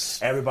mind.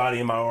 Everybody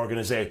in my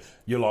organization,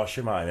 you lost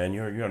your mind, and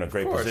you're in a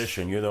great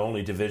position. You're the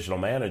only divisional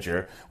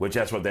manager, which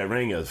that's what that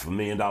ring is, for $1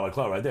 Million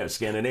Club right there,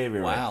 Scandinavian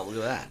ring. Wow, look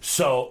at that.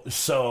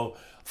 So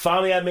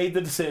finally I made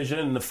the decision,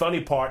 and the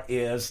funny part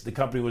is the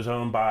company was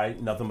owned by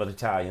nothing but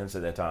Italians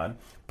at that time,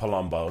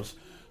 Palombos.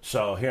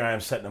 So here I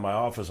am sitting in my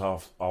office,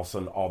 all of a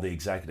sudden all the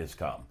executives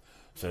come.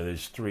 So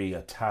there's 3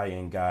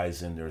 Italian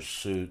guys in their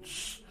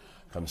suits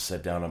come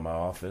sit down in my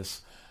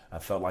office. I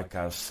felt like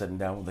I was sitting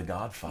down with the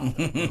Godfather,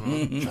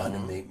 trying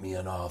to make me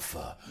an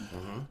offer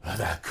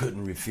that I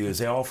couldn't refuse.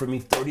 They offered me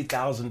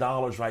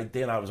 $30,000 right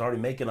then. I was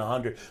already making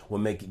 $100,000.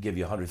 We'll give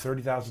you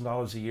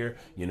 $130,000 a year.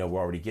 You know, we're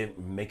already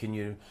making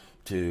you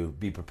to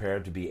be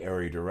prepared to be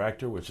area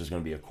director, which is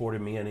going to be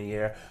 $250,000 a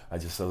year. I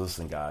just said,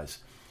 listen, guys,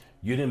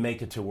 you didn't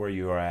make it to where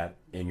you are at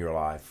in your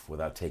life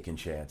without taking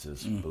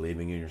chances,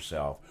 believing in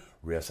yourself.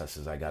 Risk. I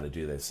says, I got to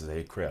do this. I says,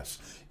 hey, Chris,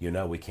 you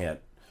know we can't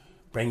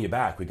bring you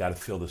back. We got to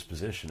fill this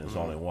position. There's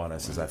only one. I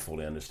says, I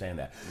fully understand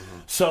that.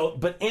 So,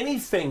 but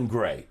anything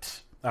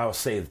great, I will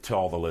say to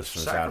all the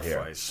listeners out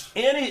here,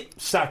 any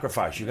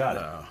sacrifice, you got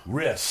it.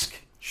 Risk.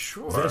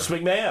 Sure. Vince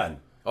McMahon.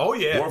 Oh,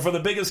 yeah. Worked for the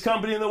biggest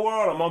company in the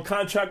world. I'm on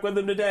contract with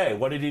him today.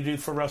 What did he do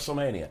for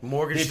WrestleMania?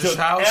 Mortgaged his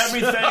house.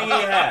 Everything he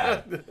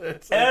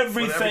had.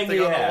 everything he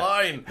on had. The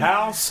line.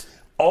 House,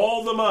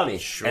 all the money.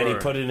 Sure. And he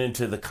put it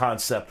into the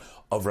concept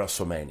of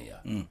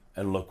WrestleMania.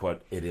 And look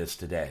what it is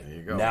today. There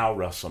you go. Now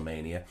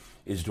WrestleMania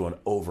is doing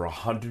over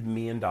 $100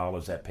 million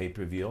at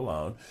pay-per-view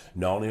alone.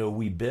 Not only are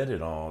we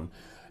bidded on,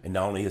 and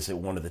not only is it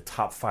one of the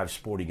top 5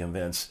 sporting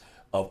events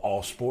of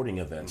all sporting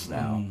events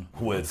now,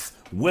 with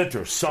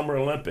Winter, Summer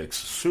Olympics,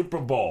 Super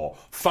Bowl,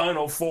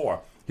 Final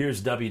Four.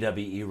 Here's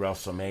WWE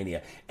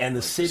WrestleMania. And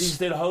the cities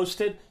that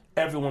host it,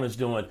 everyone is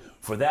doing,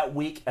 for that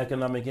week,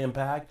 economic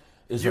impact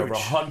is over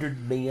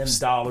 $100 million.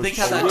 Think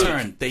how that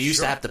turned. They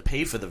used to have to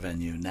pay for the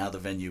venue. Now the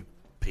venue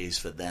pays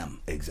for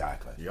them.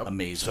 Exactly. Yep.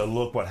 Amazing. So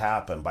look what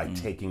happened by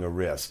taking a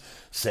risk.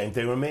 Same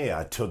thing with me.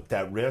 I took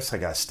that risk. I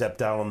got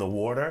stepped out on the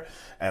water,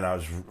 and I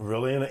was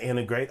really in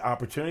a great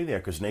opportunity there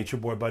because Nature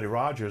Boy Buddy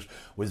Rogers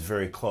was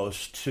very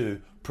close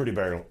to Pretty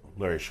Bear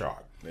Larry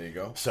Sharp. There you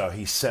go. So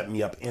he set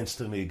me up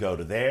instantly to go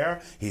to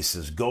there. He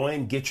says, go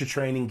in, get your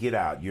training, get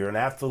out. You're an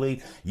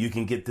athlete. You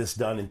can get this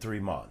done in 3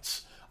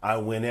 months. I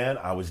went in,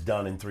 I was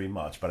done in 3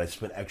 months, but I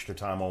spent extra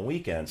time on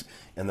weekends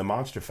in the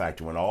Monster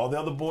Factory. When all the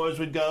other boys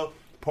would go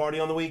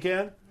party on the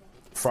weekend,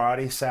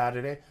 Friday,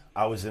 Saturday,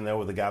 I was in there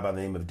with a guy by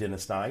the name of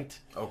Dennis Knight.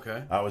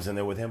 Okay. I was in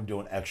there with him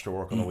doing extra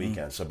work on the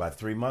weekend. So by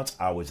 3 months,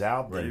 I was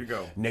out. There you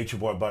go. Nature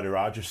Boy Buddy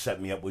Rogers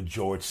set me up with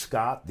George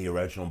Scott, the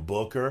original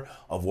booker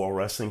of World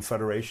Wrestling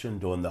Federation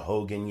during the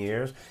Hogan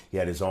years. He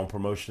had his own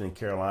promotion in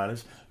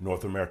Carolinas,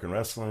 North American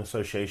Wrestling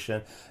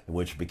Association,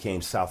 which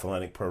became South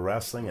Atlantic Pro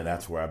Wrestling, and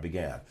that's where I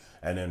began.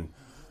 And then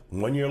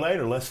 1 year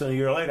later, less than a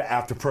year later,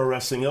 after Pro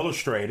Wrestling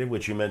Illustrated,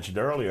 which you mentioned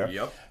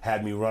earlier,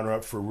 had me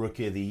runner-up for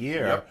Rookie of the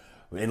Year.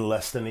 In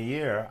less than a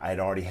year, I'd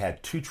already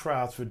had 2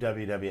 tryouts for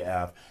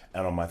WWF,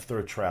 and on my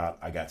 3rd tryout,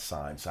 I got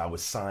signed. So I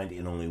was signed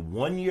in only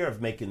 1 year of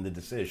making the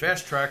decision.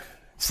 Fast track.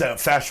 So,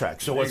 fast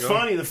track. So what's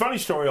funny, the funny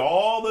story,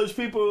 all those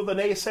people, the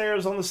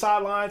naysayers on the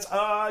sidelines,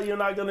 you're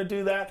not going to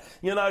do that.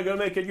 You're not going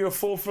to make it. You're a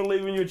fool for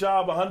leaving your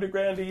job.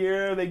 $100,000 a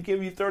year. They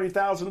give you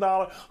 $30,000,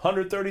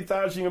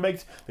 $130,000. You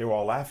make. They were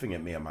all laughing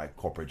at me at my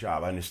corporate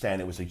job. I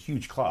understand it was a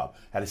huge club.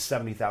 Had a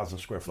 70,000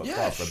 square foot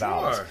club for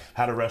balance.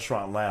 Had a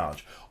restaurant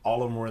lounge.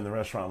 All of them were in the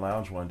restaurant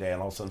lounge one day,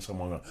 and all of a sudden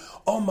someone went,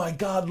 "Oh my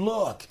God,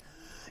 look,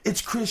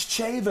 it's Chris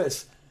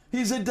Chavis.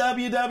 He's a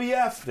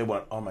WWF." They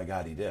went, "Oh my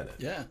God, he did it."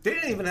 Yeah. They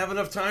didn't even have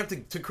enough time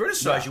to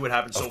criticize you. What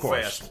happened so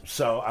fast?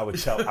 So I would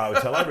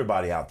tell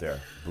everybody out there,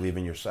 believe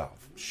in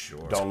yourself.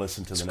 Sure. Don't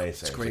listen to the naysayers.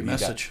 It's a great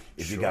message.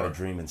 If you got a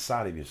dream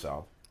inside of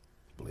yourself,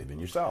 believe in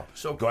yourself.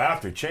 So go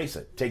after it, chase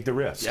it, take the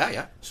risk.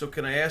 Yeah. So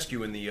can I ask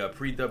you, in the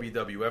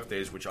pre-WWF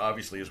days, which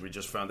obviously, as we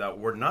just found out,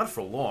 were not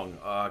for long,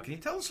 can you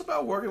tell us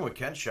about working with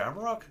Ken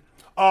Shamrock?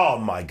 Oh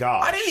my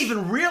God! I didn't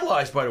even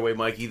realize, by the way,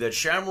 Mikey, that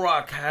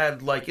Shamrock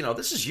had,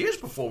 this is years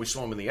before we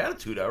saw him in the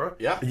Attitude Era.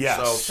 Yeah. Yes.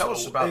 So tell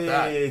us about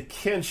that.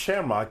 Ken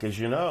Shamrock, as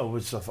you know,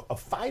 was a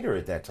fighter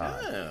at that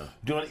time,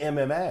 doing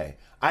MMA.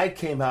 I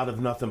came out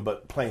of nothing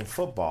but playing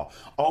football.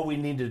 All we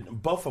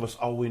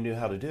knew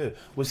how to do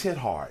was hit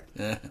hard.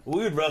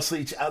 We would wrestle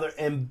each other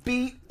and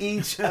beat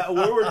each other.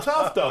 We were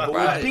tough, though,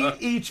 but we beat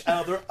each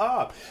other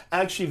up.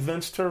 Actually,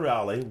 Vince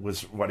Torelli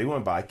was what he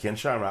went by, Ken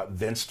Shamrock.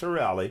 Vince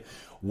Torelli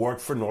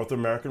worked for North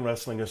American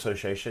Wrestling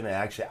Association, and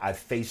actually I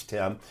faced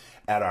him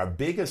at our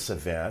biggest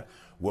event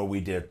where we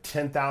did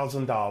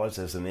 $10,000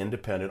 as an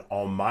independent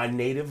on my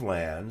native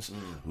lands,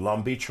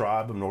 Lumbee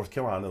Tribe of North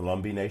Carolina,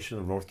 Lumbee Nation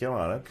of North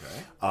Carolina.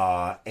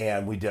 Okay.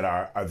 And we did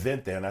our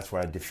event there, and that's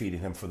where I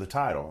defeated him for the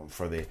title,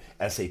 for the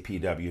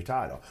SAPW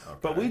title. Okay.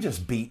 But we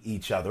just beat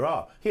each other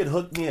up. He had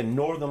hooked me in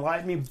Northern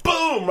Light, me,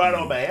 boom, right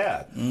on my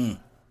head.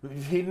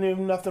 He knew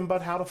nothing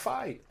but how to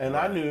fight, and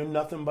I knew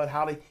nothing but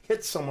how to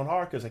hit someone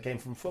hard because I came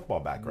from a football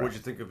background. What did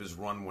you think of his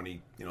run when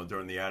he,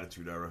 during the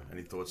Attitude Era?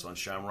 Any thoughts on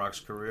Shamrock's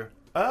career?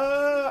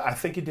 I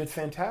think he did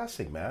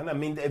fantastic, man. I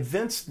mean,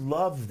 Vince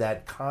loved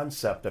that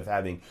concept of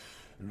having.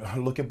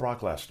 Look at Brock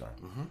Lesnar.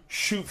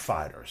 Shoot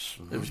fighters.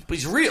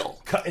 He's real.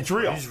 It's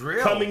real. He's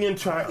real. Coming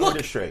into our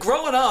industry.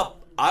 Growing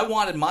up, I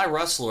wanted my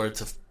wrestler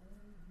to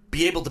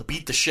be able to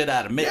beat the shit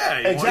out of me. Yeah,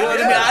 Exactly. You know what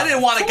I mean? I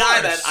didn't want a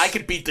guy course. that I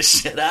could beat the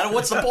shit out of.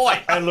 What's the point?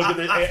 And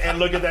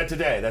look at that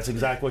today. That's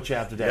exactly what you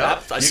have today.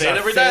 Yep, I You say got it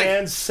every day.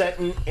 Fans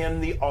sitting in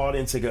the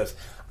audience that goes,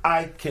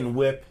 I can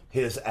whip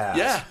his ass.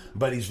 Yeah.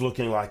 But he's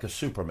looking like a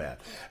Superman.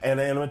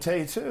 And I'm going to tell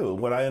you, too,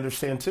 what I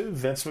understand, too,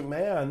 Vince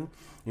McMahon,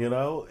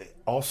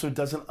 also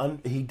doesn't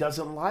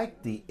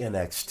like the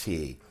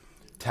NXT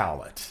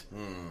talent.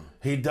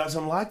 He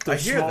doesn't like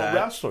those hear small that.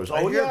 wrestlers.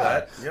 I hear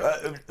that.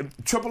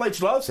 Triple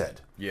H loves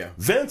it. Yeah.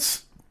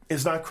 Vince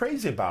is not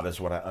crazy about it,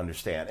 is what I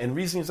understand. And the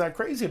reason he's not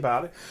crazy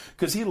about it,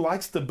 because he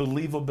likes the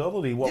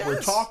believability, what we're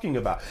Yes. talking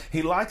about.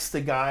 He likes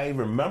the guy,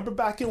 remember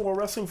back in World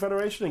Wrestling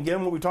Federation,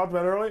 again, what we talked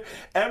about earlier,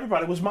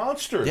 everybody was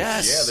monsters.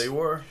 Yes. Yeah, they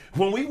were.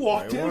 When we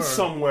walked They in were.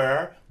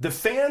 somewhere, the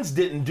fans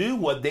didn't do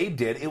what they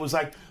did. It was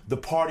like the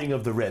parting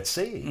of the Red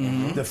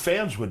Sea. The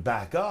fans would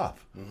back up.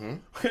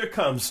 Here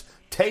comes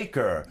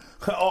Taker.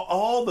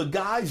 All the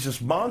guys,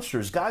 just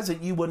monsters, guys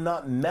that you would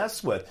not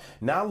mess with.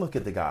 Now look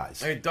at the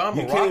guys. Hey, Don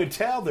you Morocco- can't even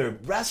tell they're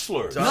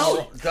wrestlers.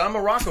 Don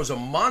Morocco's a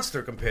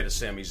monster compared to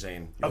Sami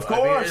Zayn. Of I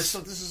mean, course.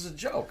 this is a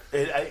joke.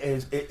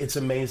 It's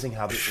amazing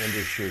how the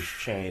industry has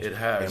changed It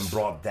has. and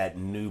brought that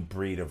new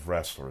breed of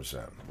wrestlers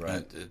in.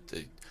 Right.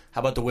 How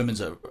about the women's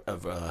Any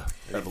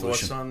evolution?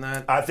 thoughts on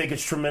that? I think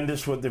it's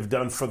tremendous what they've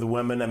done for the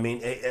women. I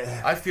mean,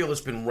 I feel it's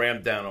been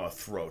rammed down our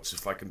throats,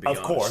 if I can be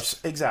honest. of course,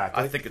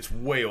 exactly. I think it's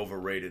way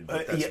overrated,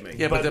 but that's yeah. me.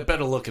 Yeah, but they're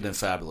better looking than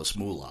Fabulous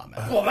Moolah,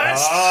 man. Well,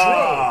 that's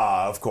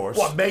of course.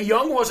 true. What, Mae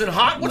Young wasn't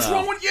hot? What's No.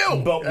 wrong with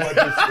you? But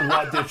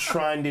what they're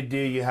trying to do,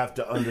 you have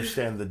to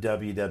understand the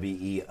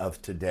WWE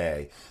of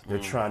today. They're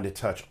trying to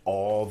touch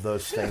all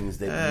those things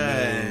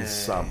that mean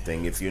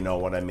something, if you know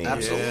what I mean.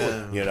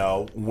 Absolutely.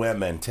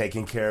 Women,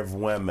 taking care of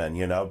women,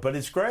 But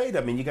it's great.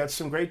 I mean, you got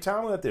some great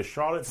talent out there.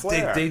 Charlotte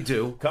Flair. They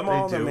do. Come They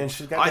on. do. I mean,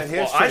 she's got that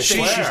history. I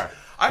think Flair.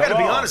 I got to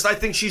Come be on. honest. I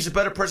think she's a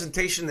better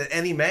presentation than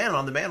any man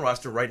on the man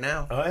roster right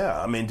now. Oh,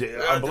 yeah. I mean,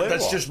 unbelievable.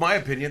 That's just my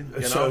opinion.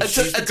 You So know?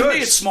 she's She's the to me,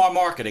 goods. it's smart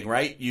marketing,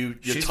 right? You're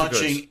She's the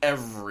touching goods.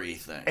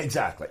 everything.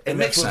 Exactly. It And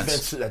makes that's what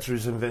sense. That's the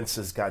reason Vince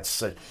has got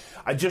such.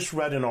 I just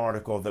read an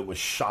article that was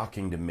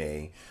shocking to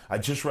me. I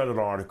just read an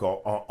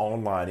article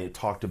online. It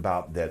talked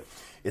about that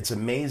it's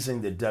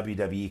amazing that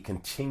WWE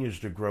continues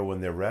to grow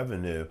in their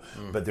revenue,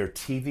 but their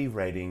TV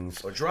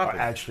ratings Are dropping.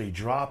 actually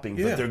dropping,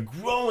 Yeah. but they're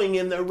growing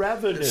in their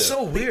revenue. It's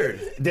so weird.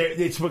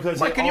 It's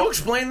because Mike, can you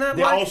explain that,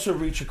 They Mike? also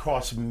reach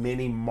across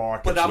many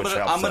markets. But I'm which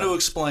going helps to them.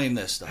 explain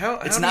this, though. How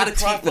it's do not you a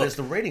TV. profit Look, as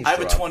the ratings I have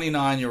drop? a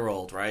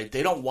 29-year-old, right?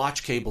 They don't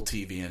watch cable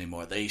TV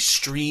anymore. They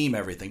stream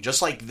everything,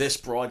 just like this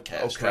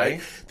broadcast, Okay.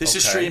 right? This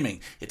is Okay.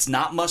 streaming. It's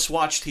not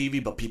must-watch TV,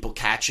 but people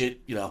catch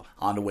it,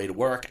 on the way to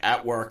work,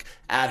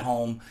 at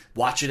home,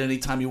 watch it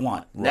anytime you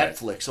want. Right.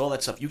 Netflix, all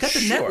that stuff. You got the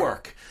Sure.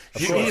 network.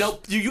 Of You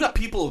course. got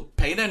people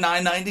paying their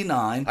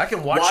 $9.99. I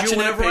can watch watching you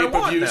whenever their I want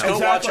pay-per-views. now. Go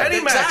Exactly. watch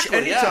Any match,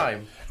 Exactly, yeah.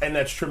 anytime. And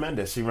that's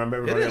tremendous. You remember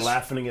everybody is.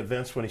 laughing at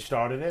Vince when he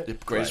started it? The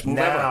greatest move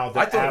Now ever.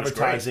 they're I thought it was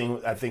great.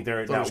 advertising. I think they're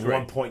at Thought it now was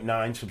great.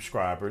 1.9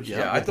 subscribers.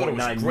 Yeah, I thought it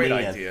was a 1.9 great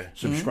million idea.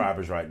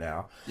 subscribers right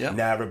now. Yeah.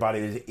 Now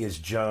everybody is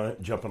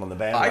jumping on the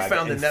bandwagon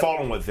found and the net-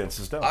 following what Vince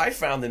has done. I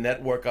found the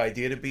network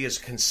idea to be as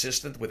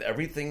consistent with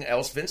everything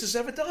else Vince has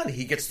ever done.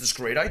 He gets this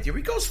great idea.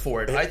 He goes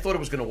for it. I thought it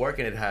was going to work,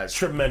 and it has.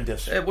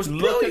 Tremendous. It was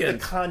Look at brilliant.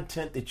 the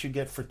content that you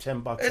get for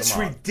 $10 It's a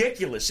month.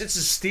 ridiculous. It's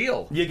a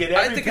steal. You get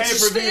I every think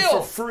it's a pay-per-view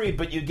steal. for free,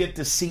 but you get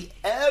to see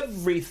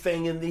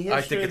everything in the history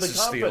I think of the it's a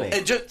steal. company.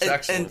 It's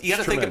excellent. And you got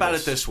to It's think about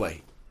it tremendous. this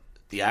way: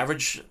 the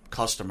average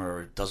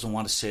customer doesn't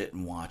want to sit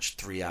and watch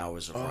 3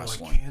 hours of Oh,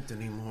 wrestling. I can't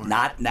anymore.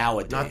 Not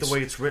nowadays. Not the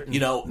way it's written.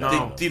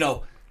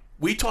 No.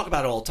 We talk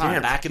about it all the time.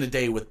 Damn. Back in the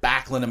day with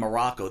Backlund and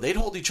Morocco, they'd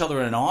hold each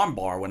other in an arm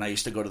bar when I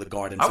used to go to the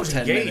Garden I for was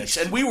 10 engaged. minutes.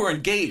 And we were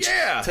engaged.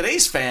 Yeah.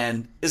 Today's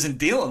fan isn't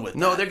dealing with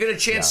No, that. they're going to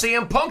chant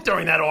CM Punk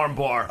during that arm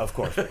bar. Of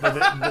course.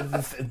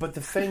 But the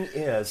thing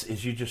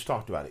is you just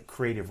talked about it,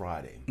 creative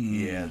writing.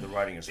 Yeah, the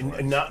writing is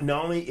right. Not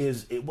only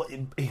is it,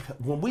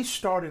 when we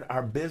started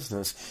our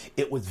business,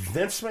 it was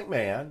Vince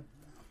McMahon,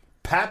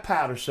 Pat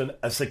Patterson,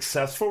 a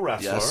successful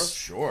wrestler, Yes,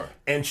 sure.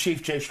 and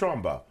Chief Jay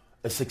Strongbow,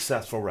 a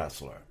successful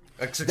wrestler.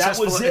 A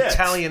successful that was it.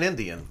 Italian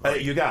Indian.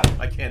 You got it.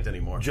 I can't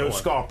anymore. Joe Go on.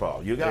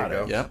 Scarpa, you got There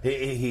it. you go. Yep.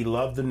 He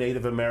loved the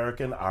Native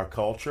American, our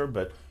culture,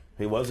 but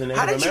he wasn't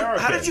Native American.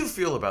 How did you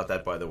feel about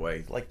that, by the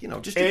way? Like,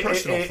 just your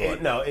personal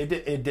thought.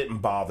 It didn't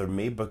bother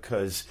me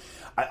because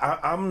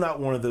I'm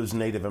not one of those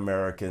Native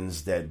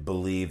Americans that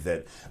believe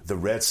that the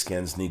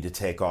Redskins need to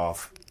take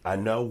off. I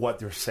know what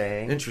they're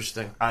saying.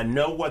 Interesting. I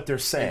know what they're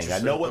saying. I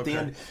know what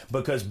Okay.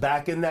 because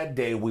back in that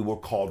day we were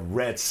called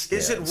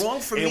Redskins. Is it wrong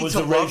for me It was to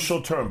a love- racial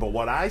term, but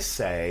what I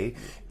say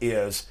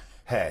is,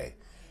 hey,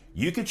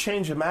 you could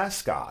change a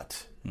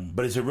mascot.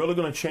 But is it really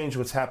going to change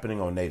what's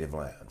happening on native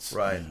lands?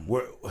 Right.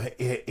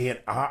 In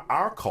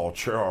our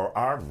culture or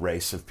our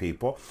race of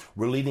people,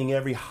 we're leading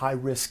every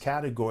high-risk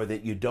category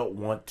that you don't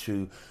want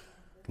to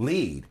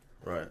lead.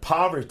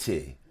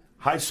 poverty,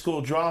 high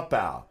school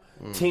dropout,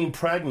 teen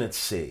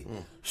pregnancy,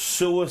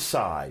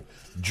 suicide,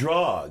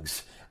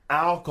 drugs,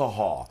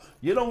 alcohol.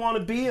 You don't want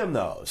to be in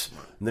those.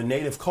 The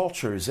Native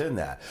culture is in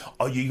that.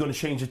 Are you going to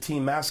change the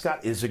team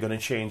mascot? Is it going to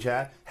change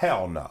that?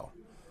 Hell no.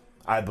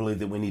 I believe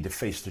that we need to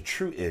face the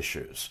true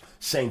issues.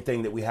 Same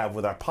thing that we have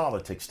with our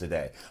politics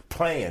today.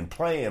 Playing.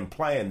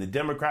 The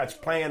Democrats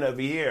playing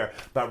over here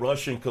about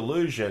Russian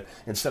collusion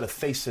instead of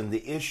facing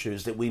the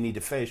issues that we need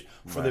to face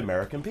for the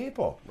American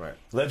people. Right.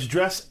 Let's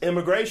address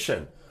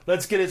immigration.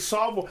 Let's get it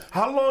solved.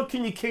 How long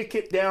can you kick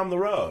it down the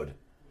road?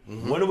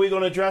 When are we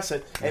going to address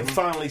it and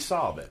finally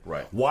solve it?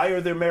 Right. Why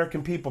are the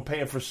American people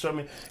paying for so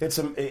many?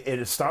 It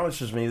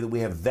astonishes me that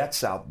we have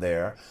vets out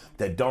there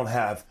that don't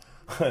have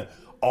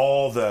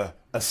all the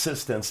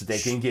assistance that they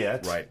can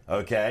get. Right.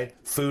 Okay.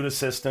 Food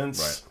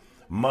assistance,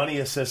 money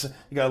assistance.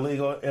 You got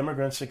illegal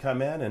immigrants that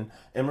come in, and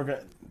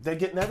they're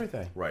getting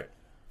everything. Right.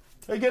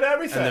 They get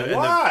everything.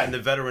 Why? And the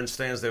veteran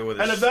stands there with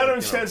his, and the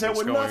veteran stands there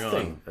with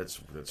nothing. That's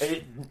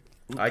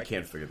I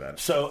can't figure that out.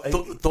 So,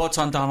 thoughts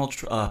on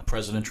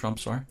President Trump?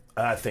 Sorry.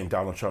 I think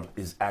Donald Trump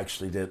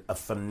did a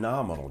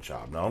phenomenal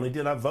job. Not only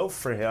did I vote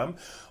for him,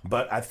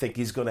 but I think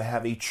he's going to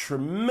have a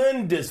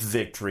tremendous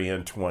victory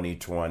in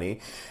 2020.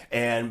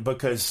 And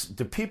because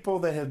the people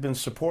that have been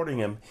supporting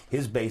him,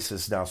 his base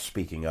is now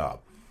speaking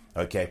up.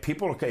 Okay,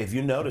 if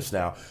you notice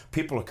now,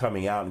 people are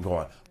coming out and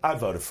going, I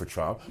voted for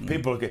Trump.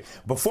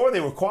 Before they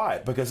were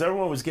quiet because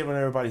everyone was giving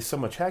everybody so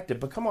much hectic.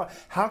 But come on,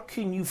 how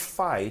can you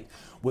fight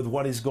with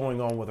what is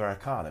going on with our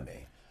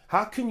economy?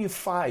 How can you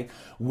fight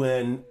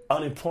when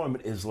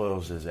unemployment is low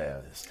as it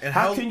is? And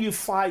how can you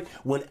fight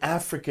when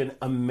African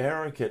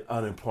American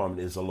unemployment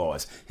is the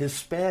lowest?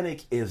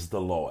 Hispanic is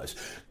the lowest.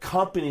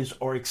 Companies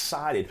are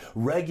excited.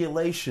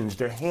 Regulations,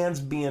 their hands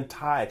being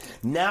tied.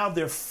 Now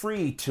they're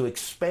free to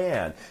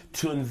expand,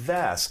 to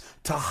invest,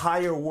 to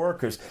hire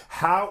workers.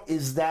 How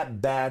is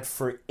that bad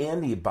for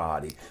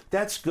anybody?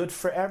 That's good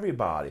for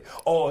everybody.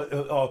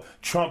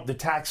 Trump, the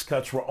tax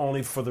cuts were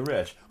only for the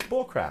rich.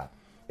 Bullcrap.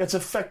 It's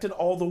affected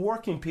all the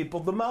working people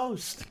the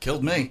most. It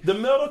killed me. The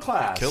middle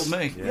class. Killed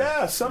me.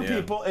 Yeah, some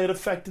people, it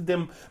affected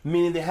them,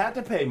 meaning they had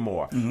to pay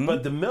more.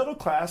 But the middle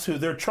class, who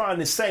they're trying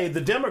to say, the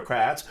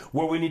Democrats,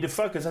 where we need to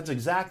focus, that's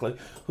exactly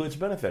who it's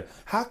benefit.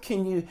 How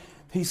can you...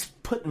 He's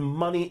putting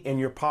money in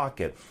your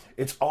pocket.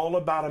 It's all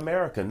about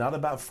America, not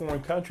about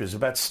foreign countries. It's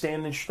about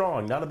standing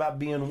strong, not about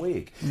being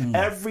weak.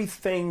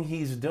 Everything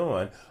he's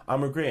doing,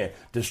 I'm agreeing.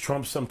 Does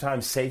Trump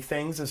sometimes say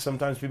things and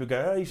sometimes people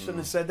go, he shouldn't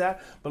have said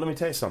that? But let me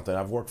tell you something.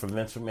 I've worked for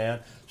Vince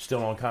McMahon,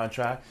 still on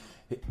contract.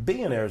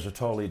 Billionaires are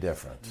totally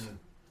different.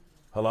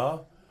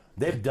 Hello?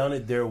 They've done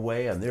it their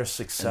way, and they're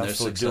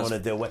successful doing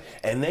it their way.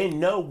 And they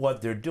know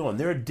what they're doing.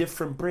 They're a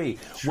different breed.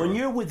 Sure. When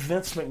you're with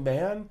Vince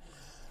McMahon...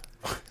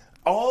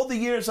 All the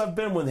years I've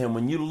been with him,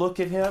 when you look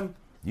at him,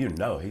 you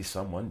know he's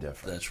someone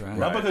different. That's right.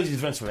 Not because he's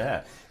Vince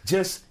McMahon,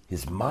 just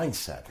his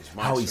mindset.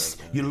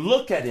 You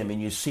look at him and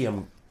you see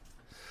him.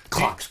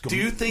 Clocks. Do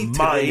you think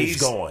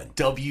today's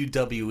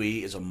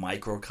WWE is a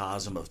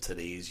microcosm of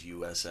today's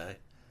USA?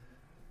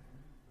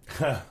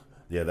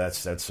 Yeah,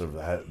 that's a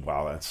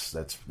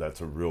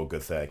real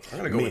good thing. I'm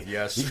gonna go with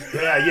yes.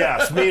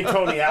 Yes. Me and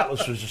Tony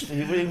Atlas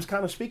he was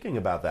kind of speaking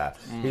about that.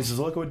 He says,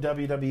 look what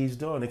WWE's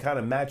doing. They're kind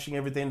of matching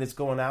everything that's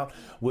going out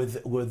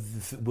with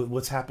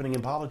what's happening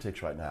in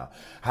politics right now.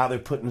 How they're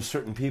putting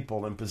certain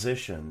people in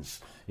positions.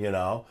 You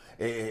know,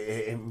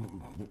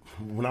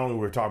 not only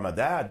were we talking about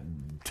that,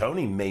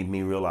 Tony made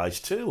me realize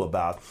too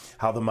about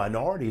how the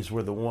minorities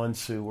were the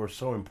ones who were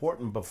so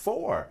important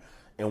before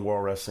in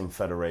World Wrestling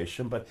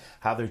Federation, but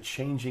how they're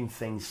changing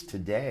things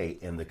today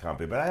in the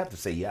company. But I have to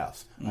say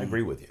yes, I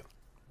agree with you.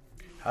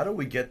 How do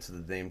we get to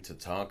the name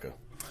Tatanka?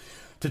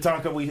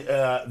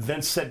 Tatanka,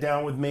 Vince sat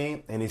down with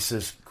me and he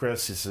says,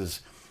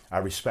 Chris, I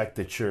respect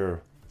that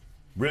you're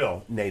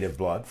real native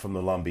blood from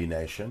the Lumbee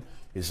Nation.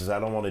 He says, I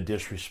don't want to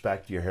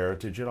disrespect your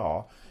heritage at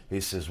all. He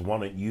says, why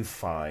don't you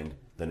find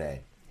the name?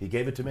 He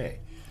gave it to me.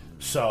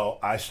 So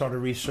I started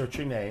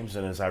researching names,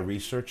 and as I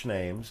researched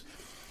names,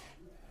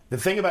 the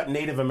thing about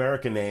Native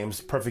American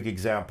names, perfect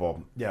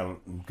example,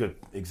 good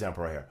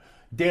example right here.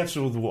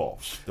 Dances with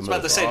Wolves. I was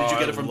about to say, did you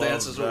get it from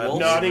Dances with Wolves?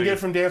 No, I didn't get it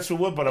from Dances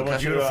with Wolves, but I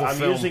want you to, I'm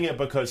film. using it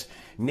because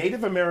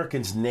Native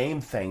Americans name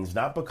things,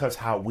 not because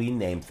how we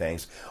name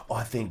things. Oh,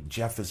 I think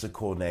Jeff is a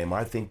cool name, or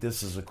I think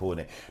this is a cool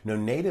name. No,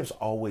 Natives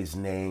always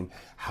name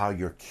how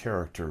your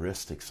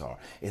characteristics are.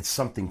 It's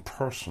something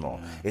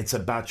personal. It's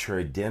about your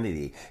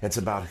identity. It's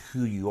about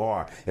who you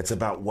are. It's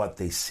about what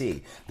they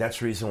see. That's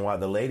the reason why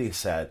the lady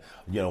said,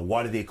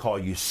 why do they call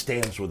you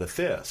Stands with a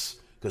Fist?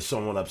 Because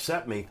someone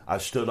upset me. I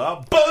stood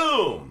up,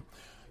 boom!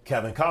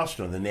 Kevin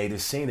Costner, the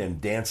native seen him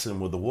dancing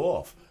with the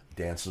wolf,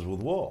 dances with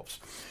wolves.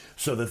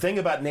 So the thing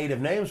about native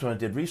names, when I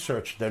did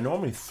research, they're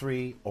normally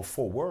 3 or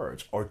 4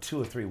 words, or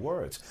 2 or 3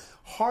 words.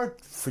 Hard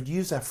to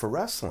use that for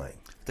wrestling.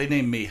 They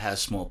named me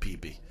Has Small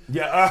Pee-Pee.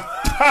 Yeah.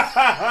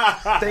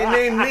 They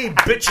named me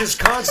bitches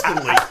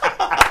constantly.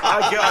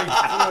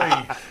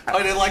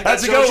 I didn't like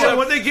That's that a good joke. one.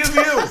 What'd they give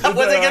you?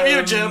 What'd they give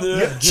you,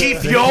 Jim?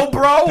 Chief Yo,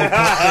 bro?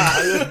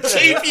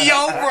 Chief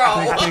Yo,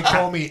 bro. They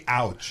call me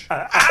Ouch.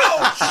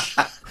 Ouch!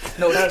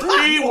 No,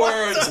 3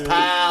 words,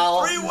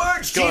 pal. 3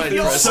 words, Go Chief ahead,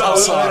 Yo, Chris. bro. I'm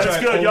sorry. That's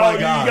good. Oh Y'all, my you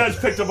God. guys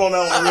picked up on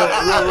that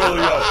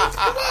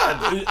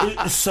one really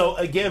good. So,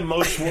 again,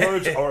 most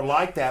words are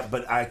like that,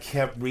 but I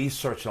kept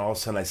researching. All of a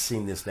sudden, I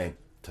seen this name,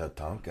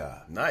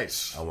 Tatanka.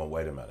 Nice. I went,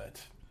 wait a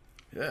minute.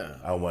 Yeah.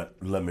 I went,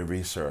 let me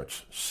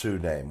research. Sioux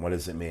name, what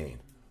does it mean?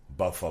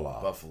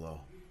 Buffalo.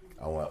 Buffalo.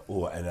 I went,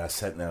 ooh, and I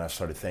sat there and I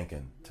started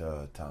thinking,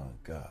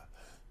 Tatanka.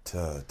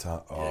 Oh,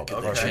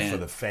 good perfect chant. for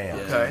the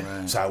fans. Okay.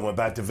 Right. So I went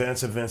back to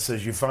Vince, and Vince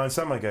says, you find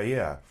something? I go,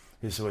 yeah.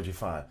 He said, what'd you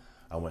find?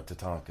 I went to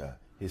Tonka.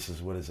 He says,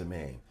 what does it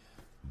mean?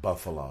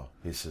 Buffalo.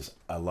 He says,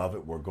 I love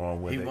it. We're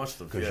going with He it must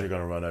have, because yeah. you're going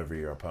to run over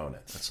your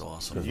opponents. That's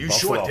awesome. 'Cause You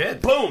Buffalo, sure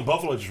did. Boom!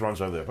 Buffalo just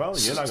runs over their opponent.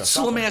 You're not going to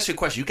So let me ask you a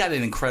question. You got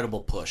an incredible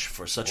push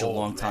for such a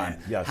long time.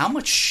 Yes. How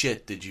much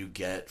shit did you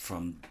get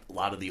from a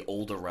lot of the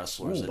older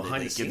wrestlers? Ooh, That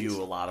behind they the give scenes?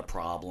 you a lot of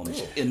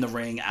problems in the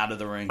ring, out of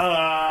the ring.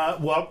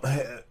 Well,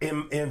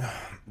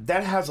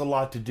 that has a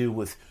lot to do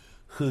with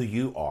who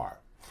you are.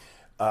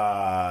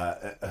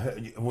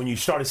 When you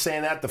started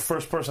saying that, the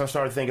first person I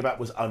started thinking about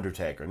was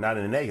Undertaker, not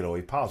in a negative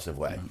way, positive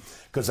way.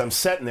 Because I'm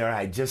sitting there,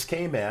 I just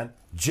came in,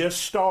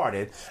 just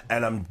started,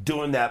 and I'm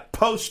doing that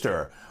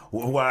poster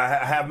where I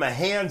have my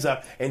hands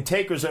up, and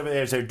Taker's over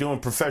there as they're doing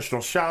professional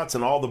shots,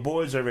 and all the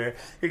boys over here.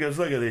 He goes,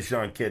 look at this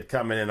young kid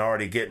coming in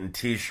already getting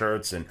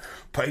T-shirts, and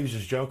he was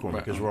just joking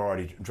because we're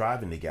already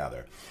driving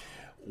together.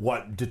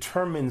 What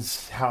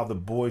determines how the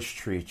boys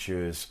treat you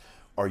is,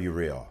 are you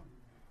real?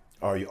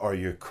 Are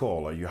you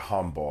cool? Are you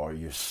humble? Are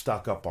you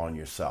stuck up on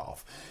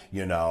yourself?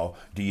 You know,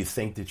 do you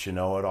think that you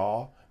know it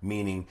all?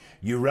 Meaning,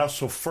 you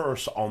wrestle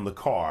first on the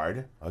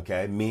card,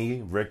 okay?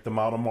 Me, Rick the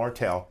Model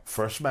Martel,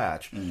 first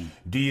match.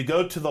 Do you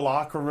go to the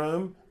locker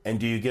room and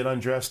do you get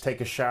undressed,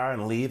 take a shower,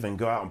 and leave and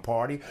go out and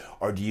party?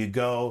 Or do you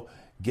go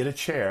get a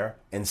chair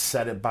and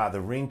set it by the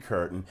ring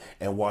curtain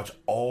and watch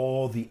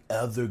all the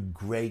other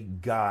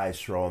great guys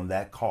throw on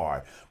that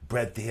card?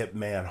 Bret the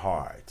Hitman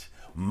Hart,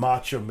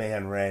 Macho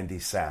Man Randy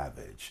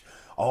Savage,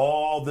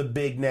 all the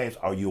big names.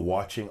 Are you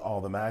watching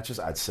all the matches?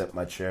 I'd set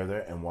my chair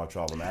there and watch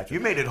all the matches. You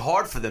made it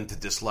hard for them to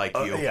dislike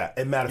you. Yeah,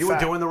 and matter of you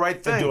fact, were doing the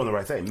right thing. Doing the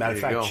right thing. Matter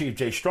of There you fact, go. Chief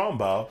Jay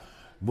Strongbow,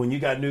 when you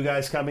got new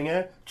guys coming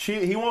in,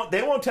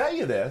 they won't tell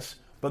you this,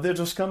 but they'll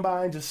just come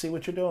by and just see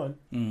what you're doing.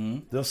 Mm-hmm.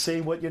 They'll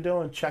see what you're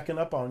doing, checking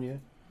up on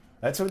you.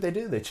 That's what they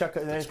do. They check.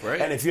 That's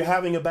great. And if you're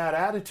having a bad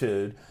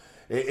attitude,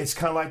 it's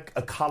kind of like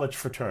a college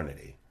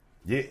fraternity.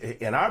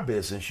 In our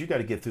business, you got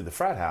to get through the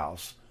frat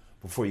house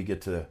before you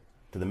get to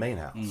the main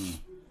house.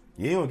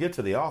 You don't get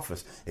to the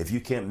office if you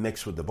can't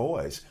mix with the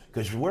boys,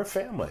 because we're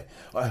family.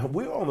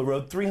 We're on the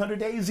road 300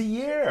 days a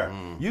year.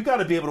 You got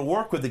to be able to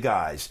work with the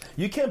guys.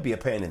 You can't be a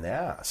pain in the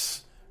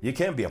ass. You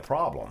can't be a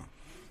problem.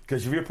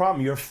 Because if you're a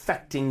problem, you're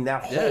affecting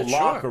that whole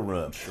locker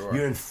room. Sure.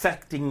 You're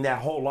infecting that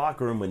whole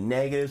locker room with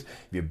negatives.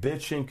 You're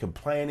bitching,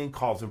 complaining,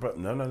 causing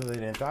problems. No, they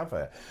didn't have time for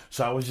that.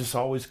 So I was just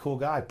always a cool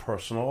guy,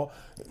 personal.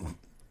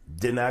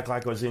 Didn't act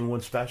like I was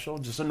anyone special.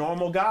 Just a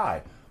normal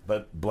guy.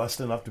 But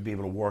blessed enough to be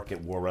able to work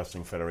at World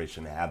Wrestling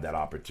Federation and have that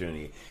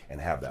opportunity and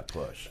have that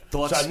push.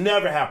 Thoughts? So I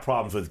never have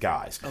problems with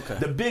guys. Okay.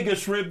 The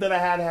biggest rib that I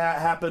had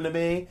happen to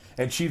me,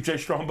 and Chief Jay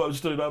Strongbow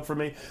stood up for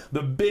me,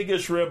 the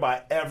biggest rib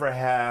I ever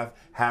have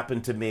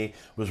happened to me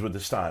was with the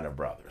Steiner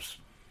brothers.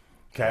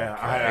 Okay,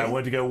 I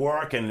went to go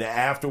work, and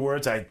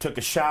afterwards I took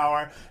a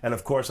shower, and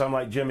of course I'm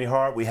like Jimmy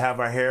Hart. We have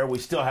our hair, we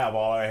still have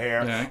all our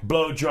hair,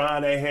 blow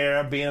drying our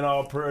hair, being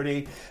all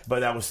pretty.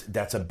 But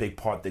that's a big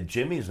part that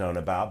Jimmy's known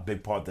about,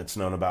 big part that's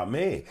known about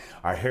me,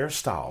 our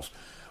hairstyles.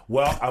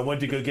 Well, I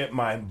went to go get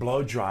my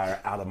blow dryer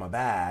out of my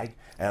bag,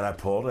 and I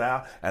pulled it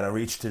out, and I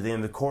reached to the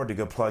end of the cord to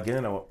go plug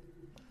in, and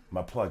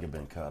my plug had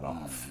been cut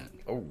off.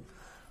 Oh.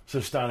 So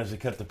Steiners had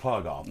cut the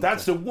plug off.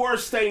 That's the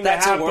worst thing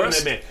That's that the happened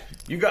worst? to me.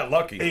 You got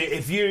lucky.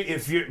 If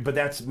you're, but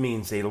that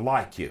means they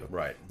like you,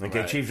 Right, Okay,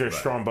 right, Chief Jay right.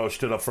 Strongbow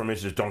stood up for me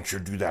and says, "Don't you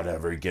do that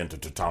ever again to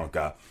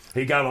Tatanka."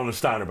 He got on the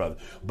Steiner brothers.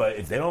 But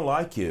if they don't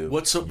like you,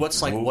 What's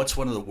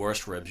one of the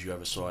worst ribs you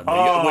ever saw?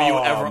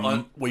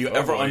 Were you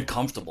ever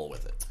uncomfortable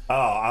with it? Oh,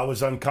 I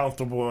was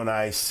uncomfortable when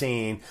I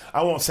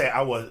won't say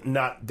I was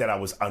not that I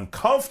was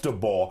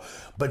uncomfortable,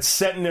 but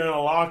sitting there in the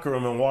locker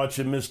room and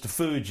watching Mr.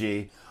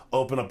 Fuji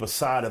open up a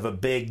side of a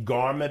big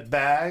garment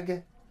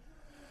bag,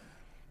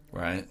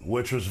 Right.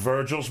 which was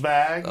Virgil's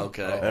bag.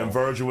 Okay. And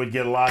Virgil would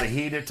get a lot of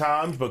heat at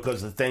times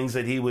because of the things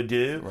that he would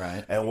do.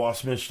 Right. And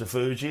watch Mr.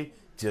 Fuji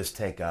just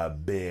take a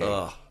big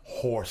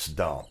horse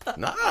dump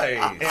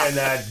Nice. in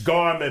that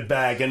garment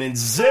bag and then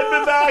zip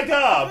it back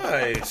up.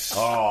 Nice.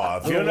 Oh,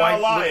 if you're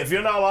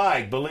not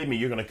like, believe me,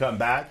 you're going to come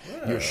back.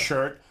 Your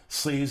shirt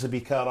sleeves will be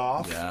cut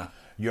off. Yeah.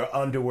 Your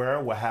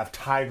underwear will have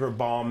Tiger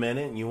Balm in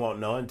it, and you won't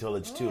know it until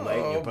it's too late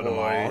and you put them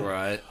on.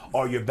 Right.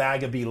 Or your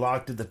bag will be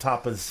locked at the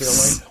top of the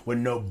ceiling with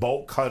no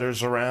bolt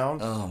cutters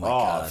around. Oh, my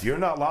God. If you're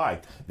not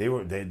liked,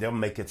 they'll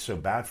make it so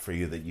bad for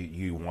you that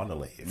you want to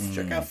leave.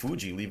 Check out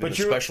Fuji, leaving a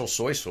special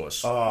soy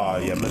sauce. Oh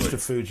yeah, Mr.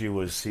 Fuji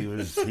was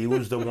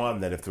the one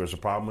that if there was a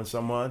problem with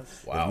someone,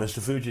 if Mr.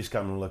 Fuji's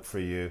coming to look for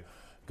you,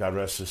 God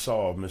rest his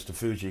soul, Mr.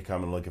 Fuji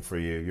coming looking for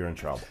you, you're in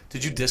trouble.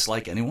 Did you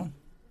dislike anyone?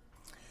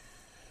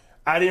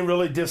 I didn't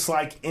really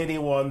dislike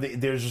anyone.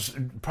 There's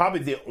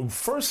probably the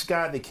first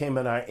guy that came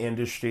in our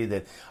industry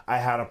that I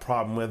had a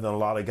problem with, and a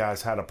lot of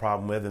guys had a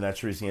problem with, and that's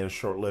the reason he had a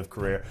short-lived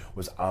career,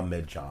 was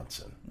Ahmed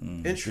Johnson.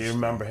 Interesting. Do you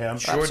remember him?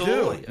 Sure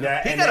Absolutely. do.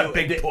 Yeah, He and got a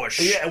big push.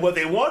 Yeah, well,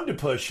 they wanted to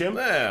push him,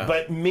 Yeah.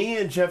 but me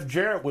and Jeff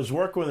Jarrett was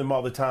working with him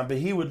all the time, but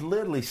he would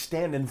literally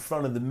stand in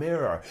front of the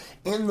mirror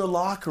in the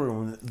locker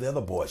room with the other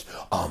boys.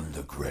 I'm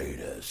the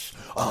greatest.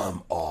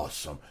 I'm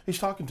awesome. He's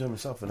talking to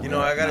himself in the You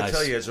mirror. know, I got to Nice.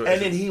 tell you,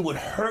 And then he would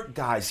hurt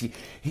guys.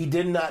 He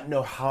did not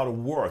know how to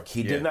work.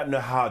 He did not know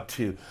how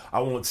to,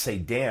 I won't say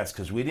dance,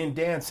 because we didn't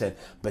dance it,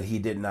 but he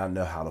did not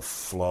know how to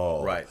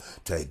flow. Right.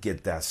 To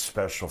get that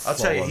special flow. I'll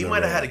tell you, in he the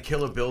might have ring. had a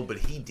killer build, but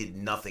he did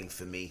nothing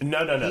for me.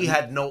 No. He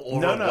had no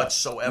aura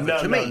whatsoever.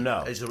 No, to no, me,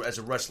 no. as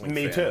a wrestling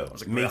Me fan. too. I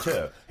was like, Me ugh,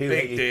 too.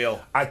 Big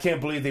deal. I can't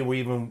believe they were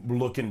even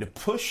looking to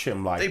push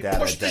him like They that.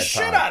 pushed at the that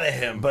shit time. out of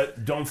him.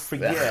 But don't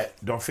forget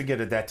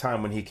at that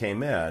time when he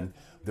came in,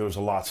 there was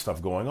a lot of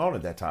stuff going on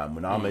at that time.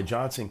 When Ahmed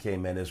Johnson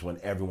came in is when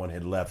everyone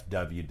had left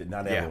not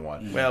Yeah.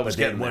 everyone. Well, it was but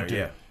they getting went there,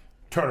 to yeah.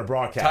 Turner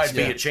Broadcast. Tides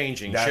being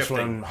changing, That's shifting.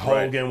 when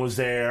Hogan was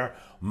there,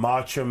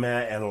 Macho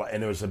Man,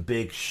 and there was a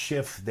big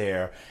shift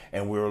there,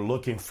 and we were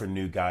looking for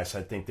new guys.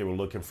 I think they were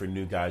looking for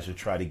new guys to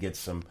try to get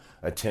some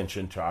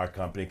attention to our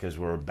company because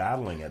we were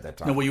battling at that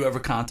time. Now, were you ever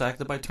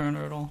contacted by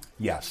Turner at all?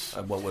 Yes.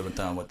 What went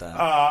down with that?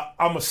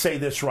 I'm going to say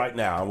this right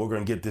now, and we're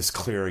going to get this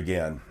clear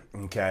again.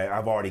 Okay,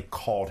 I've already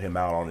called him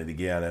out on it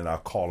again, and I'll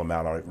call him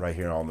out on it right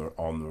here on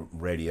the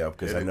radio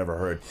because I never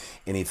heard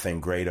anything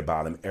great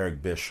about him.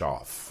 Eric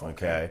Bischoff.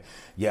 Okay,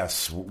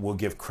 yes, we'll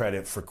give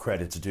credit for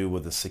credit's due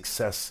with the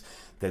success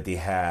that he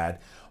had,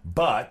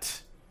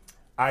 but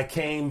I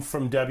came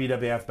from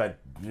WWF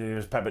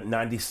about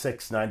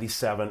 96,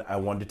 97. I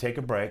wanted to take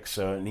a break,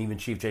 and even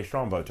Chief Jay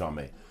Strongbow told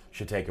me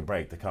should take a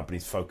break. The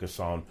company's focused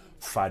on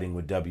fighting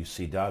with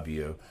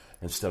WCW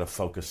instead of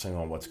focusing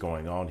on what's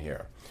going on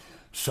here.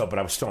 So, but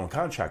I was still in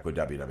contract with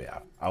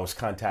WWF. I was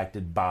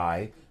contacted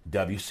by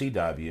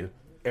WCW,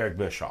 Eric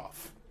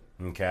Bischoff,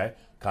 okay?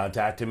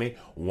 Contacted me,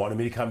 wanted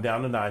me to come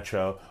down to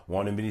Nitro,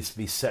 wanted me to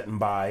be sitting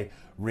by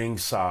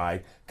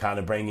ringside, kind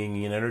of bringing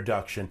me an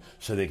introduction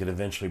so they could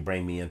eventually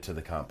bring me into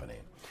the company.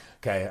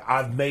 Okay,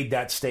 I've made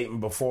that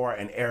statement before,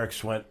 and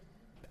Eric's went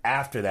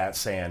after that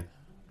saying,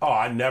 oh,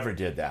 I never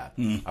did that.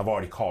 I've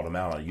already called him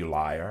out on it, you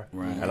liar.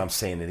 Right. And I'm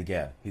saying it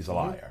again. He's a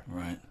liar.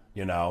 Right.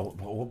 You know,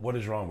 what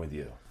is wrong with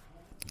you?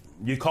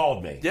 You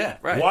called me. Yeah,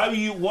 right. Why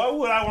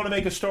would I want to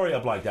make a story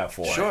up like that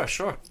for?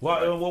 Sure.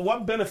 Well,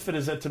 what benefit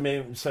is it to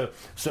me? So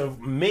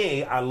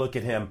me, I look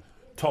at him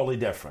totally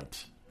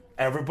different.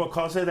 Ever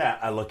because of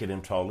that, I look at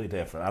him totally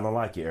different. I don't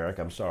like you, Eric.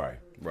 I'm sorry.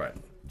 Right.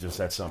 Just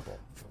that simple.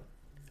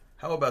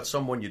 How about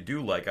someone you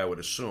do like, I would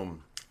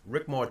assume?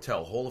 Rick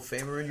Martel, Hall of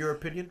Famer in your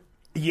opinion?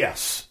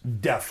 Yes,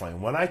 definitely.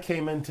 When I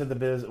came into the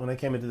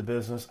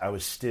business, I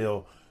was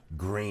still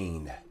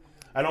green.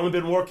 I'd only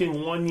been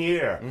working 1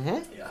 year.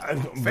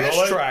 Mm-hmm.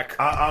 Fast track.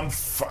 I'm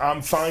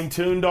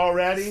fine-tuned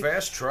already.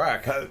 Fast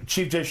track.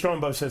 Chief Jay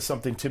Strongbow said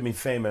something to me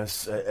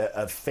famous,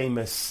 a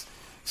famous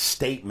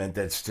statement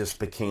that's just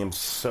became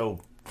so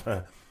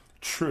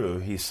true.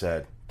 He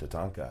said,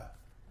 Tatanka,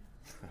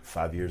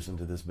 5 years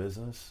into this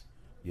business,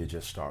 you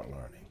just start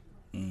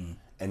learning.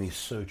 And he's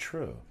so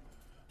true.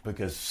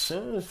 Because as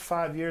soon as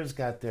 5 years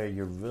got there,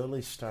 you're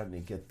really starting to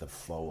get the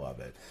flow of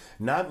it.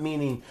 Not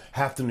meaning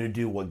having to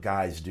do what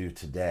guys do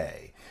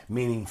today,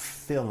 meaning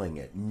feeling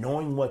it,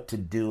 knowing what to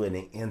do in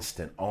an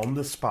instant, on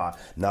the spot,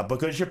 not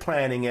because you're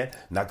planning it,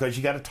 not because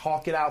you got to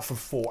talk it out for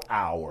 4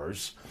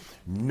 hours,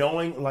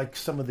 knowing like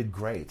some of the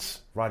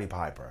greats, Roddy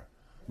Piper,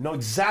 know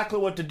exactly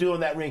what to do in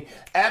that ring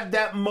at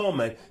that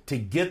moment to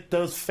get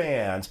those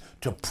fans,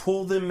 to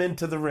pull them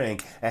into the ring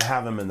and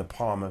have them in the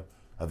palm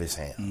of his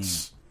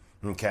hands.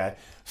 Okay,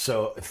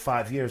 so in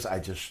 5 years, I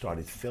just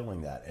started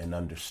feeling that and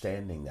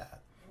understanding that.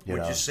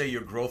 Would you say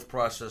your growth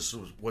process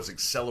was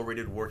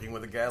accelerated working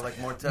with a guy like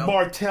Martel?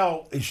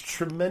 Martel is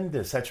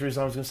tremendous. That's the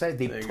reason I was going to say.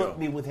 They you put go.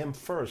 me with him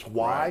first.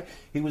 Why? Right.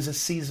 He was a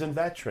seasoned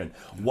veteran.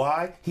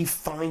 Why? He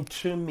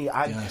fine-tuned me.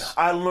 Yes.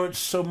 I learned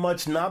so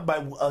much, not by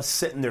us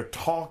sitting there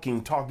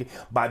talking,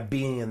 by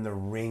being in the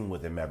ring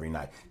with him every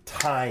night.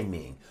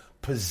 Timing,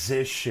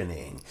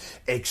 positioning,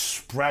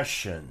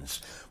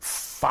 expressions,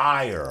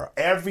 fire,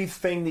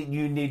 everything that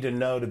you need to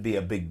know to be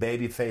a big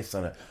baby face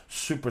and a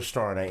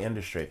superstar in our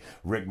industry.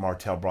 Rick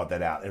Martel brought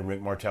that out, and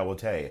Rick Martel will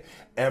tell you,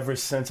 ever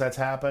since that's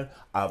happened,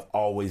 I've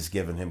always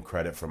given him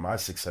credit for my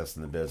success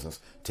in the business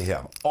to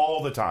him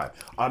all the time.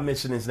 I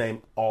mention his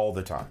name all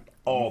the time.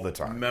 all the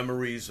time.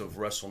 Memories of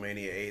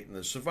WrestleMania 8 and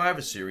the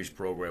Survivor Series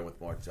program with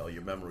Martel.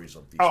 Your memories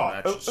of these Oh,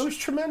 matches. it was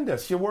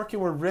tremendous. You're working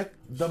with Rick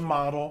the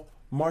Model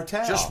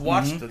Martel. Just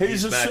watch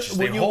these matches.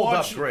 They hold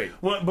up great.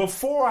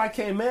 Before I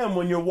came in,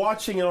 when you're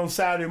watching it on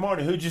Saturday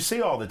morning, who'd you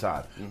see all the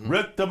time?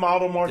 Rick the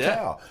Model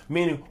Martel,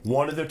 meaning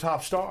one of their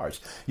top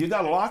stars. You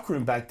got a locker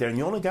room back there, and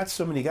you only got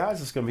so many guys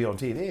that's going to be on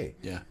TV.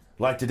 Yeah.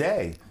 Like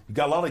today, you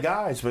got a lot of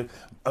guys, but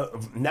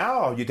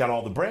now you got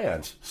all the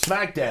brands.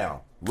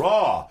 SmackDown,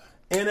 Raw,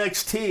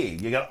 NXT.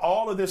 You got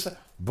all of this.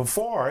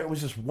 Before, it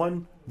was just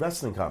one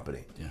wrestling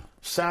company. Yeah.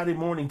 Saturday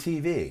morning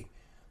TV.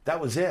 That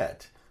was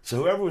it. So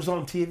whoever was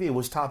on TV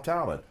was top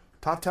talent.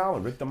 Top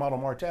talent, Rick the Model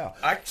Martel.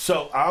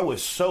 So I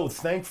was so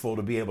thankful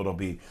to be able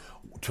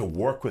to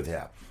work with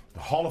him. The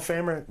Hall of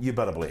Famer, you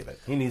better believe it.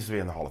 He needs to be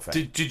in the Hall of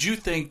Fame. Did you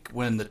think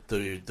when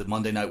the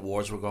Monday Night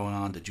Wars were going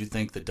on, did you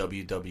think the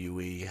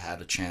WWE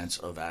had a chance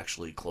of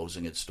actually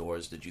closing its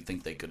doors? Did you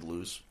think they could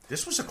lose?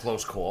 This was a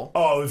close call.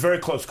 Oh, a very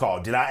close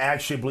call. Did I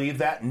actually believe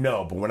that?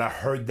 No. But when I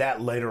heard that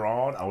later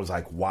on, I was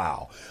like,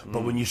 wow.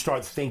 But when you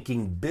start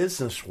thinking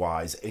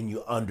business-wise and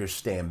you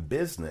understand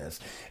business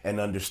and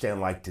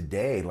understand like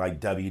today, like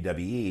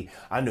WWE,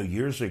 I know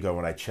years ago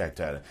when I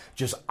checked at it,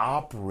 just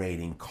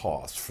operating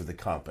costs for the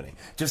company,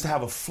 just to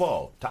have a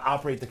flow to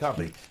operate the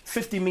company,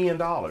 $50 million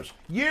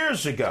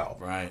years ago.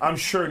 Right. I'm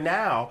sure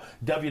now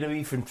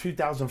WWE from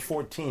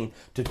 2014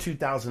 to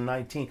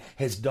 2019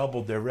 has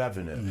doubled their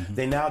revenue.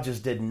 They now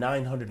just did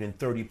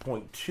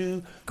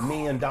 $930.2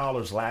 million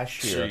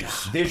last year.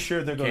 Jeez. This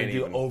year they're going to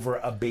do even.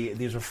 over $1 billion.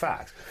 These are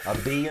facts.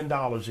 $1 billion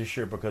this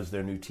year because of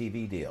their new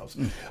TV deals.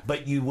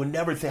 But you would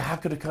never think, how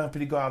could a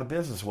company go out of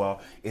business? Well,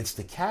 it's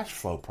the cash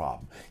flow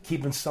problem.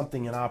 Keeping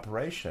something in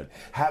operation.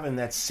 Having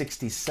that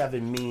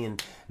 $67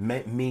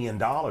 million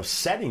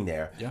setting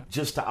there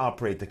just to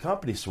operate the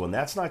company. So when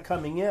that's not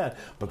coming in,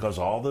 because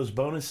all those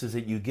bonuses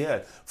that you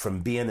get from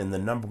being in the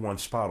number one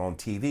spot on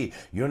TV,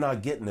 you're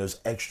not getting those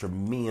extra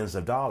millions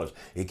of dollars.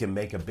 It can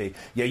make a big,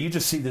 you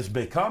just see this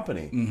big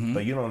company,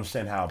 but you don't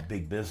understand how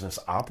big business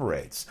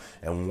operates.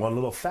 And one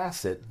little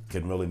facet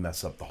can really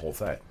mess up the whole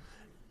thing.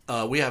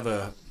 We have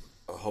a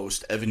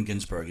host, Evan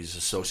Ginsberg. He's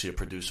associate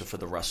producer for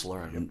The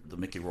Wrestler and the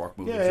Mickey Rourke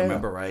movie. Yeah,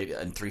 Remember, right?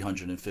 In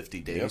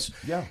 350 days.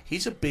 Yeah.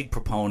 He's a big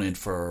proponent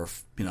for,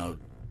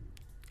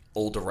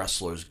 older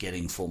wrestlers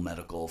getting full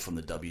medical from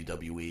the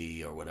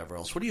WWE or whatever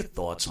else. What are your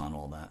thoughts on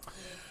all that?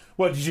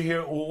 Well, did you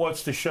hear?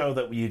 What's the show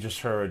that you just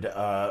heard?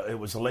 It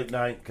was a late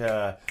night.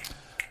 John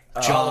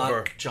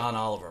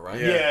Oliver, right?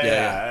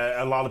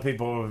 Yeah. A lot of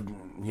people,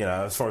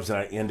 as far as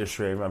the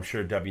industry, I'm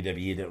sure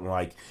WWE didn't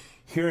like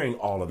hearing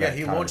all of that.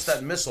 Yeah, he launched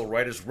that missile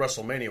right as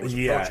WrestleMania was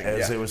approaching.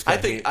 As it was.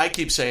 I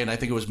keep saying I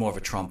think it was more of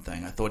a Trump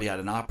thing. I thought he had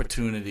an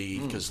opportunity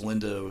because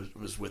Linda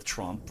was with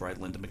Trump, right?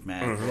 Linda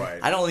McMahon. Right.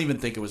 I don't even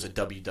think it was a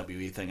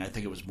WWE thing. I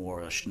think it was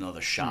more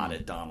another shot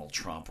at Donald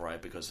Trump,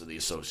 right? Because of the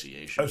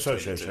association.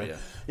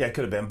 Yeah, it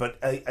could have been. But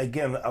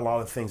again, a lot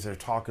of things they're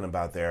talking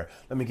about there.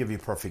 Let me give you a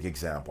perfect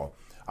example.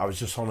 I was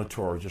just on a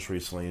tour just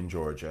recently in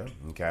Georgia,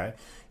 okay?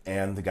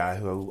 And the guy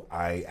who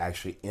I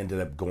actually ended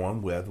up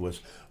going with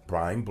was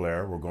Brian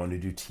Blair. We're going to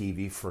do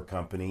TV for a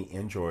company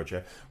in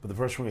Georgia. But the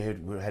first one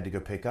we had to go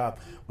pick up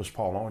was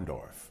Paul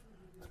Orndorff.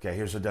 Okay,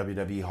 here's a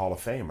WWE Hall of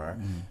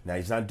Famer. Now,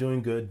 he's not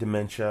doing good,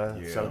 dementia.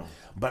 Yeah.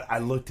 But I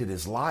looked at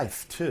his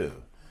life, too.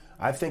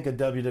 I think a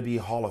WWE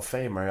Hall of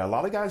Famer, a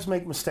lot of guys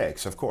make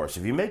mistakes, of course.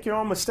 If you make your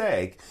own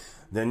mistake,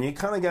 then you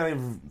kind of got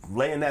to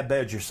lay in that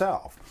bed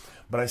yourself.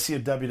 But I see a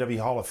WWE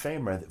Hall of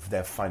Famer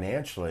that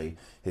financially,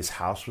 his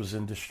house was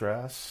in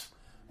distress,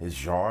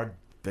 his yard,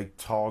 big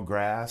tall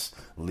grass,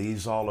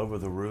 leaves all over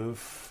the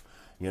roof,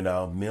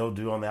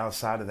 mildew on the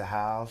outside of the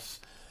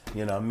house,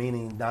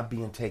 meaning not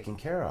being taken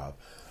care of.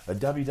 A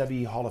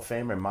WWE Hall of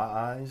Famer, in my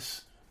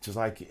eyes, just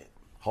like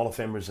Hall of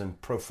Famers in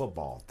pro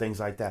football,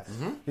 things like that,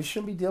 they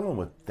shouldn't be dealing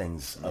with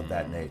things of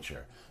that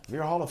nature. If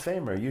you're a Hall of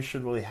Famer, you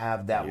should really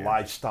have that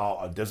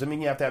lifestyle. It doesn't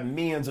mean you have to have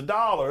millions of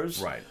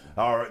dollars, right?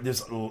 Or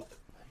this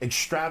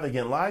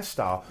extravagant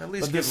lifestyle, at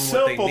least but the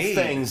simple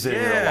things in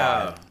your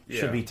life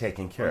should be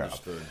taken care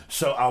of.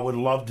 So I would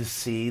love to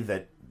see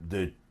that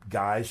the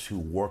guys who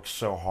work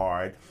so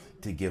hard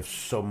to give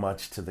so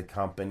much to the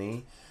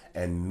company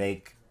and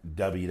make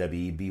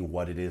WWE be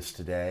what it is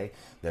today,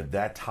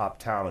 that top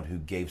talent who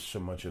gave so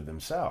much of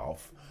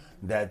themselves,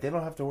 that they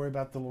don't have to worry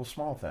about the little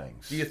small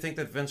things. Do you think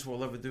that Vince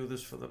will ever do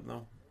this for them,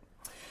 though?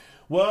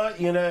 Well,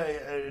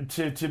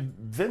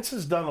 Vince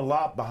has done a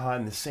lot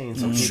behind the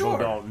scenes that people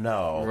don't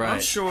know. Right.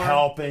 I'm sure.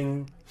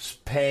 Helping,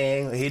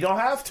 paying. He don't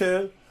have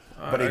to,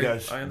 but he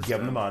goes,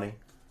 give him the money,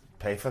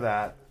 pay for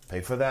that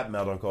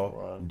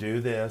medical,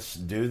 do this,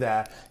 do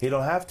that. He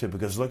don't have to,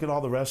 because look at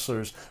all the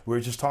wrestlers. We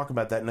were just talking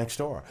about that next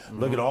door.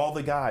 Look at all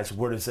the guys.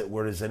 Where does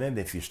it end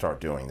if you start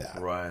doing that?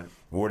 Right.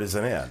 Where does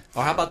it end?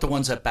 Or how about the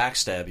ones that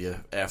backstab you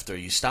after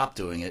you stop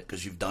doing it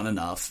because you've done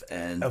enough,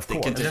 and Of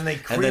course. And then they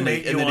and then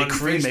cremate and then you they on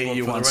cremate Facebook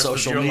you for the on rest of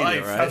social your media,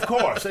 life. right? Of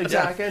course,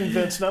 exactly. And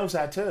Vince knows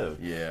that too.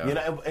 Yeah. You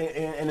know,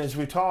 and as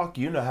we talk,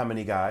 you know how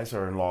many guys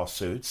are in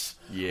lawsuits.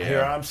 Yeah,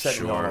 Here I'm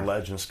sitting on a sure.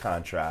 Legends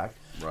contract.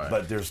 Right.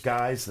 But there's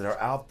guys that are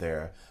out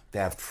there that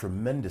have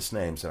tremendous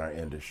names in our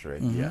industry.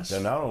 Yes. They're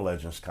not on a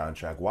Legends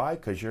contract. Why?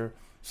 Because you're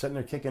sitting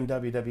there kicking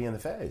WWE in the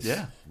face.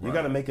 Yeah. You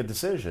got to make a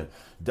decision.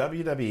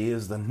 WWE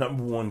is the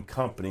number one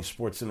company,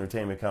 sports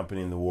entertainment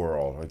company in the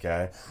world,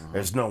 okay?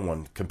 There's no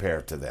one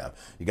compared to them.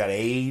 You got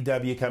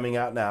AEW coming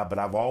out now, but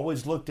I've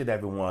always looked at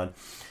everyone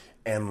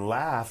and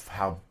laugh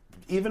how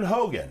even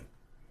Hogan,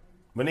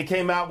 when he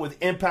came out with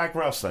Impact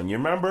Wrestling, you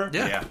remember?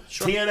 Yeah,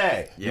 sure.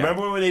 TNA. Yeah.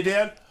 Remember what they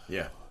did?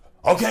 Yeah.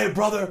 Okay,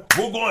 brother,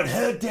 we're going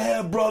head to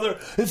head, brother.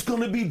 It's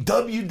going to be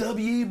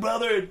WWE,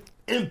 brother.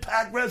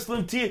 Impact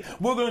Wrestling team.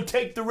 We're going to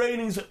take the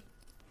ratings.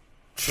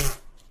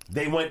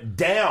 They went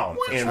down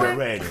in the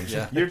ratings.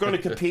 Yeah. You're going to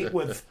compete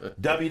with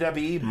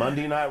WWE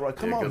Monday Night Raw.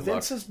 Come Yeah, on, good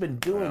Vince luck. has been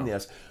doing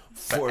this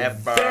for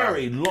Forever.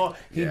 very long.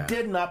 He Yeah.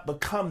 did not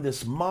become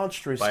this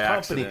monstrous By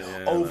company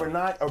accident, yeah,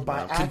 overnight or by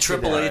accident. Can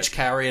Triple H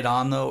carry it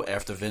on though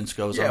after Vince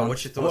goes Yeah, on?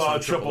 what's your thoughts Well,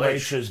 on Triple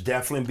H is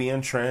definitely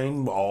being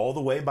trained all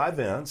the way by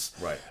Vince.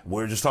 Right.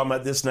 We're just talking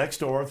about this next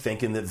door,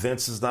 thinking that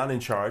Vince is not in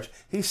charge.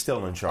 He's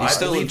still in charge. He's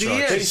still in He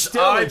charge. is. He's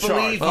still I in charge.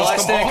 believe Well, I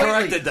he's stand completely-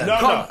 corrected then. No,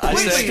 I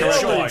completely stand in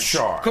still in charge.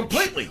 charge.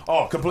 Completely.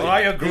 Oh, completely.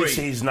 I agree.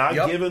 He's not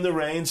Yep. giving the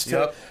reins to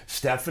Yep.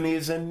 Stephanie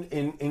is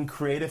in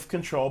creative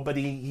control, but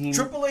he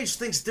Triple H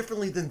thinks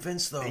differently than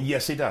Vince, though.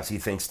 yes, he does. He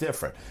thinks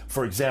different.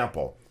 For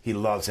example, he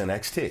loves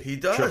NXT. He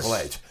does. Triple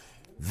H.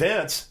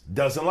 Vince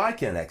doesn't like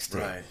NXT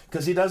Right.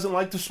 because he doesn't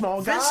like the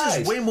small Vince guys.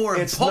 is way more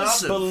it's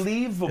impulsive, not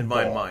believable in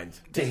my mind.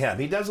 to him.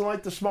 He doesn't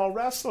like the small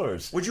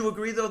wrestlers. Would you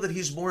agree, though, that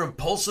he's more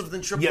impulsive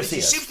than Triple Yes, H? he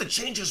is. Seems to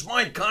change his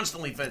mind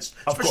constantly, Vince.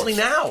 Of Especially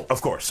course. now.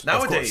 Of course.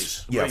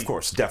 Nowadays. Yeah, Right. of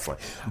course,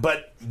 definitely.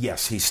 But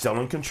yes, he's still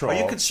in control. Are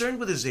you concerned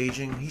with his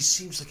aging? He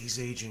seems like he's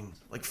aging,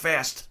 like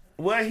fast.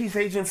 Well, he's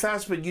aging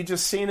fast, but you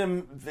just seen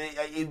him.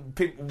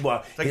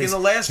 Well, Like in the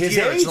last his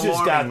year, age it's has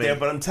got alarming me. there.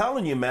 But I'm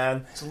telling you,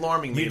 man, It's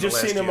alarming me You in the just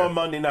last seen him year. on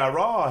Monday Night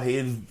Raw. He's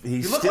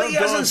You look still like he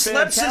doing hasn't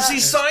slept since he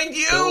fantastic. signed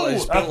you.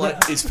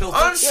 It's Bill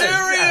I'm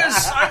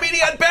serious. I mean, he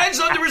had bags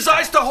under his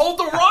eyes to hold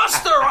the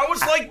roster. I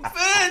was like,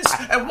 Vince.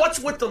 And what's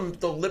with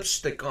the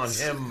lipstick on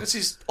him? Because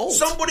he's old.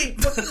 Somebody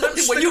put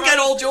lipstick when you on get him.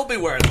 old, you'll be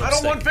wearing lipstick. I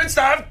don't want Vince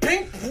to have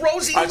pink,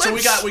 rosy All right,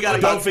 lips. so we got Don't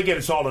about forget,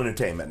 it's all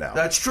entertainment now.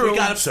 That's true. We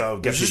got- So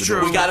get This you is the true.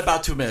 door. we got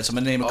about 2 minutes. I'm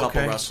gonna name a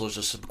couple Okay. wrestlers.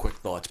 Just some quick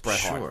thoughts. Bret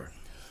Hart, Sure.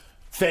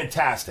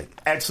 Fantastic,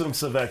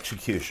 excellence of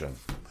execution,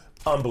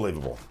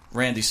 unbelievable,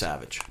 Randy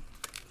Savage,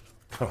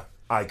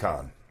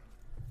 icon,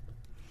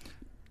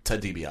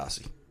 Ted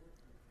DiBiase,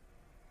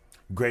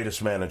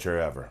 greatest manager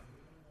ever.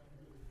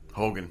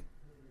 Hogan.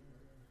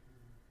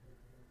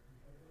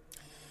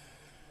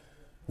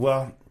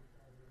 Well,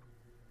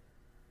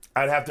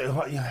 I'd have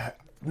to,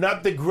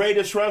 not the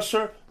greatest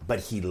wrestler, but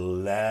he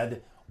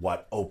led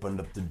what opened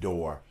up the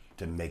door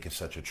to make it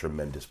such a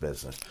tremendous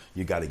business.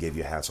 You got to give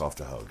your hats off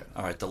to Hogan.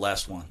 All right, the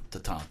last one,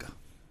 Tatanka.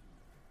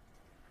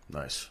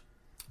 Nice.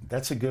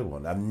 That's a good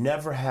one. I've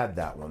never had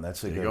that one.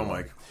 That's a There good you go,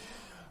 one. Mike.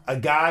 A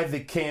guy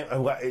that came,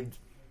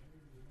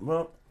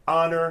 well,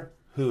 honor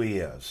who he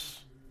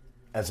is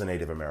as a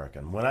Native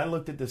American. When I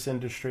looked at this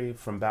industry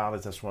from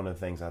ballots, that's one of the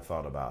things I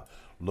thought about.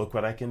 Look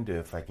what I can do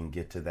if I can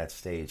get to that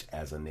stage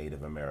as a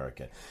Native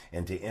American.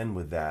 And to end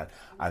with that,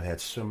 I've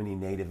had so many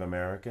Native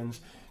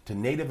Americans. To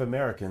Native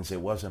Americans,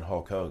 it wasn't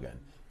Hulk Hogan.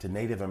 To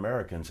Native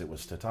Americans, it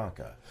was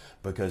Tatanka,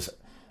 because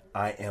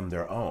I am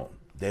their own.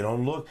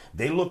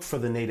 They look for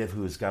the native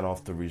who has got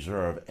off the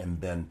reserve and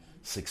been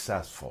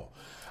successful.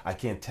 I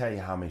can't tell you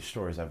how many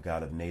stories I've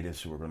got of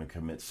natives who were going to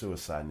commit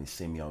suicide and they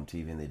see me on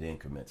TV and they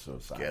didn't commit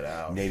suicide. Get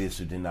out. Natives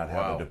who did not have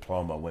Wow. a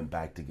diploma went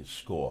back to get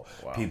school.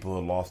 Wow. People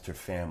who lost their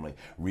family,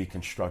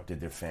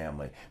 reconstructed their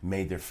family,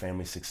 made their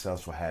family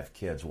successful, have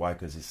kids. Why?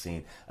 Because he's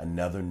seen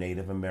another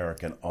Native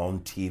American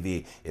on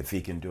TV. If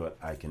he can do it,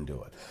 I can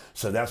do it.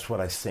 So that's what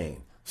I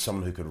seen.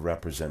 Someone who could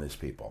represent his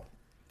people.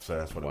 So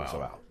that's what it was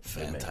about.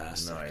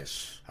 Fantastic.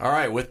 Nice. All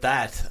right, with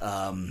that,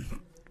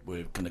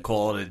 we're going to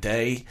call it a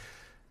day.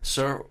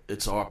 Sir,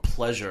 it's our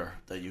pleasure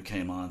that you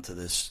came on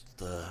to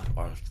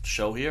our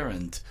show here,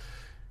 and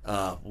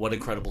what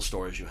incredible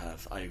stories you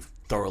have. I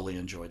thoroughly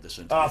enjoyed this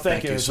interview. Oh,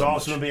 thank you. It's so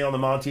awesome much. to be on the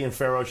Monty and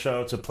Pharaoh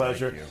show. It's a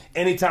pleasure. Thank you.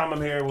 Anytime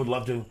I'm here, would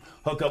love to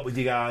hook up with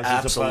you guys. It's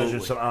Absolutely. a pleasure.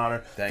 It's an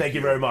honor. Thank Thank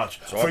you you. very much.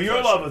 It's our For your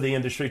pleasure. love of the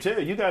industry,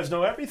 too. You guys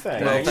know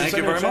everything. Well, You thank you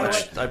sit very and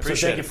much. chat. I appreciate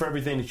So thank you it. for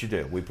everything that you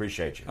do. We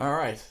appreciate you. All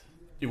right.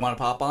 You want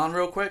to pop on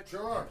real quick?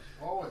 Sure,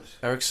 always.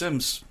 Eric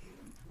Sims,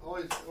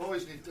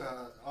 Always need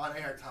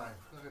on-air time.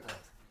 Look at that.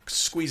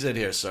 squeeze it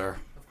here, sir.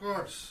 Of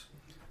course.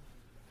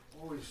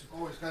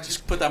 Always gotta Just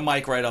get, put that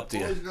mic right up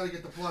to always you. gotta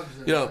get the plugs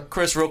in. You know, man.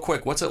 Chris, real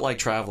quick, what's it like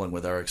traveling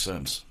with Eric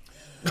Sims?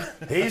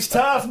 He's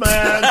tough,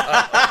 man.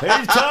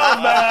 He's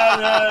tough,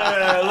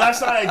 man.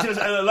 Last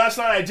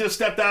night I just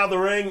stepped out of the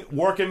ring,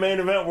 working main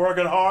event,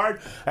 working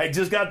hard. I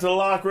just got to the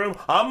locker room.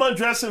 I'm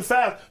undressing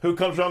fast. Who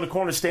comes around the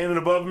corner standing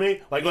above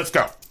me? Like, let's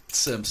go.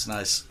 Sims,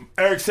 nice.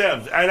 Eric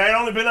Sims. And I'd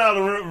only been out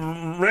of the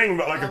ring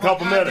but like a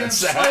couple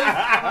minutes.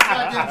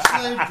 I'm a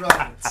slave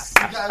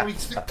driver. We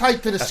stick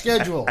tight to the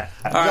schedule.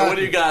 All right, what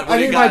do you got? I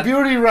need my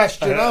beauty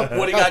rest, you know?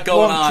 What do you got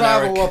going on,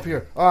 travel Eric? up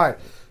here. All right.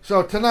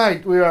 So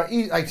tonight we are,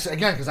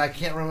 again, because I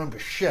can't remember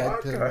shit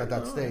at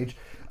that stage,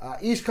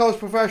 East Coast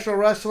Professional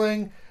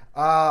Wrestling,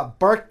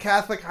 Burke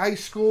Catholic High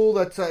School,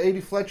 that's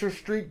 80 Fletcher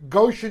Street,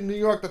 Goshen, New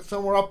York, that's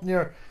somewhere up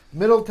near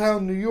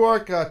Middletown, New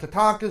York.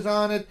 Tatanka's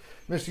on it,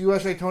 Mr.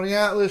 USA Tony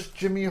Atlas,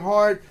 Jimmy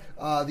Hart,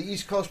 the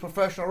East Coast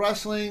Professional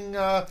Wrestling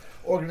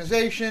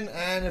organization,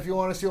 and if you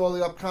want to see all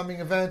the upcoming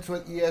events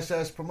with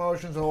ESS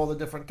Promotions and all the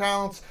different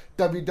talents,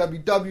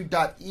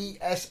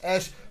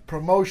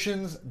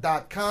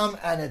 www.esspromotions.com,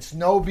 and it's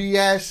no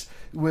BS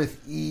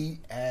with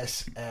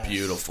ESS.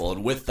 Beautiful.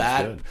 And with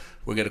that,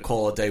 we're going to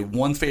call it a day.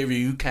 One favor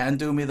you can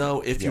do me,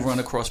 though, if you run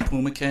across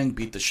Puma King,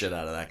 beat the shit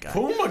out of that guy.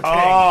 Puma King.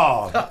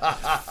 Oh.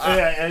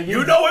 Yeah,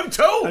 you know him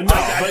too. No,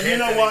 but you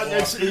know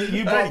what?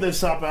 You brought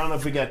this up. I don't know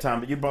if we got time,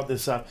 but you brought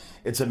this up.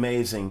 It's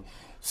amazing.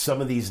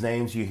 Some of these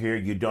names you hear,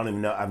 you don't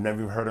even know. I've never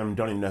even heard of him.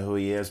 Don't even know who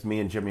he is. Me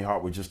and Jimmy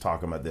Hart were just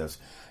talking about this.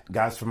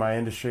 Guys from my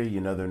industry,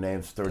 you know their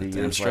names 30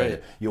 years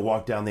later. You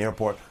walk down the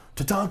airport,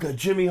 Tatanka,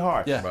 Jimmy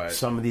Hart. Yeah. Right.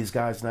 Some of these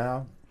guys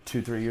now,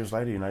 2-3 years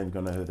later, you're not even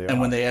going to know who they are.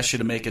 And when they ask you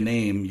to make a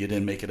name, you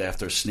didn't make it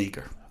after a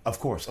sneaker. Of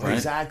course. Right?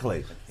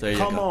 Exactly. There you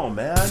Come go. on,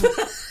 man.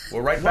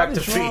 We're right back to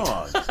feet.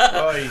 wrong?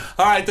 All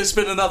right, this has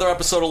been another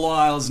episode of Long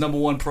Island's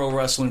 #1 pro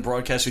wrestling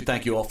broadcast. We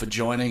thank you all for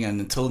joining, and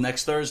until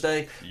next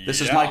Thursday,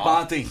 this is Mike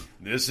Monty.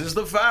 This is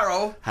the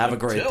Pharaoh. Have a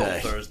great Until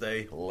day.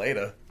 Thursday.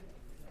 Later.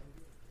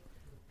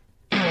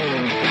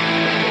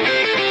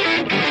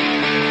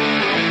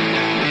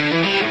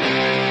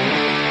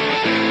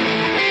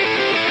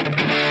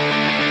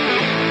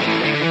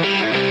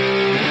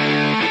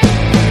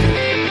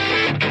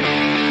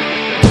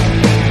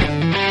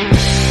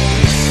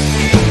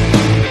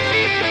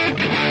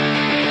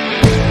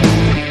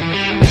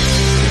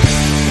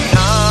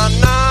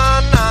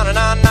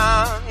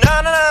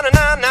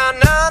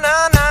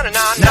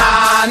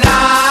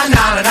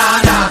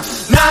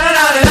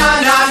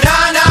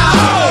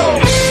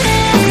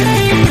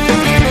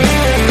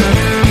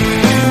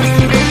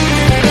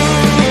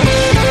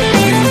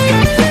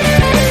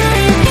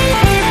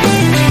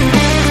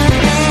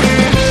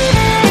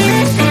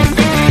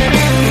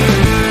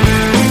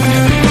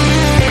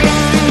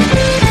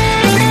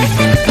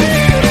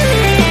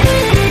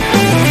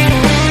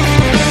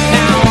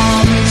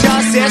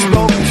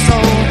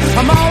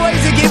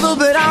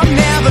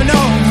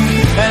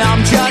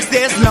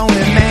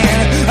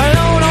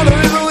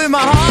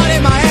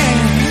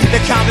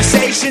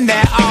 Conversation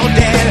that all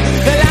dead.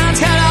 The lines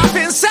cut off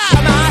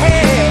inside my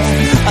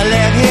head. I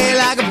left here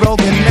like a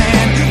broken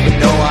man with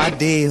no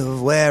idea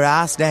of where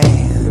I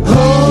stand.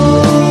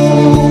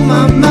 Oh,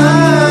 my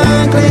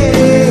mind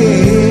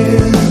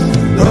clear.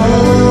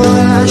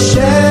 Oh, I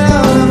shed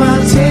all my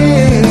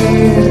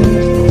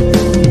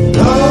tears.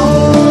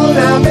 Oh,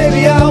 now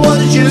baby, I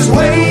was just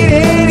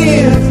waiting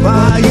here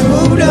while you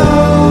moved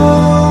on.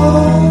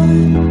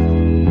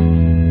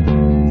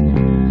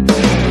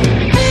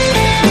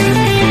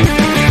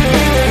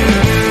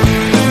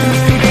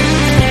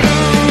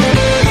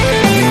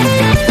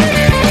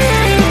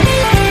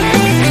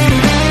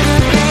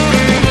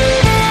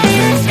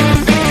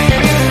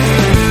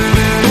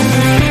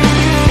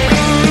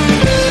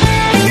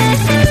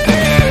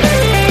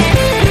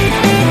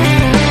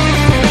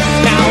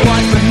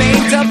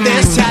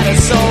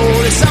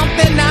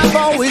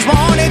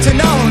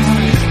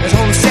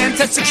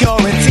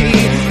 Security,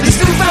 this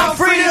newfound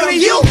freedom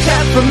you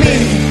kept from me.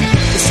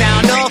 The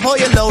sound of all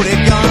your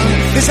loaded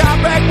gun. This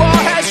outbreak war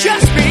has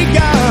just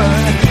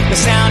begun. The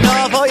sound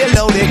of all your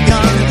loaded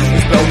gun.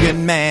 This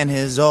broken man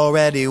has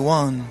already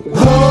won.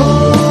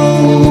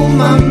 Oh,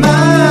 my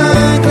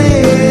mind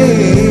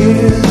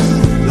clear.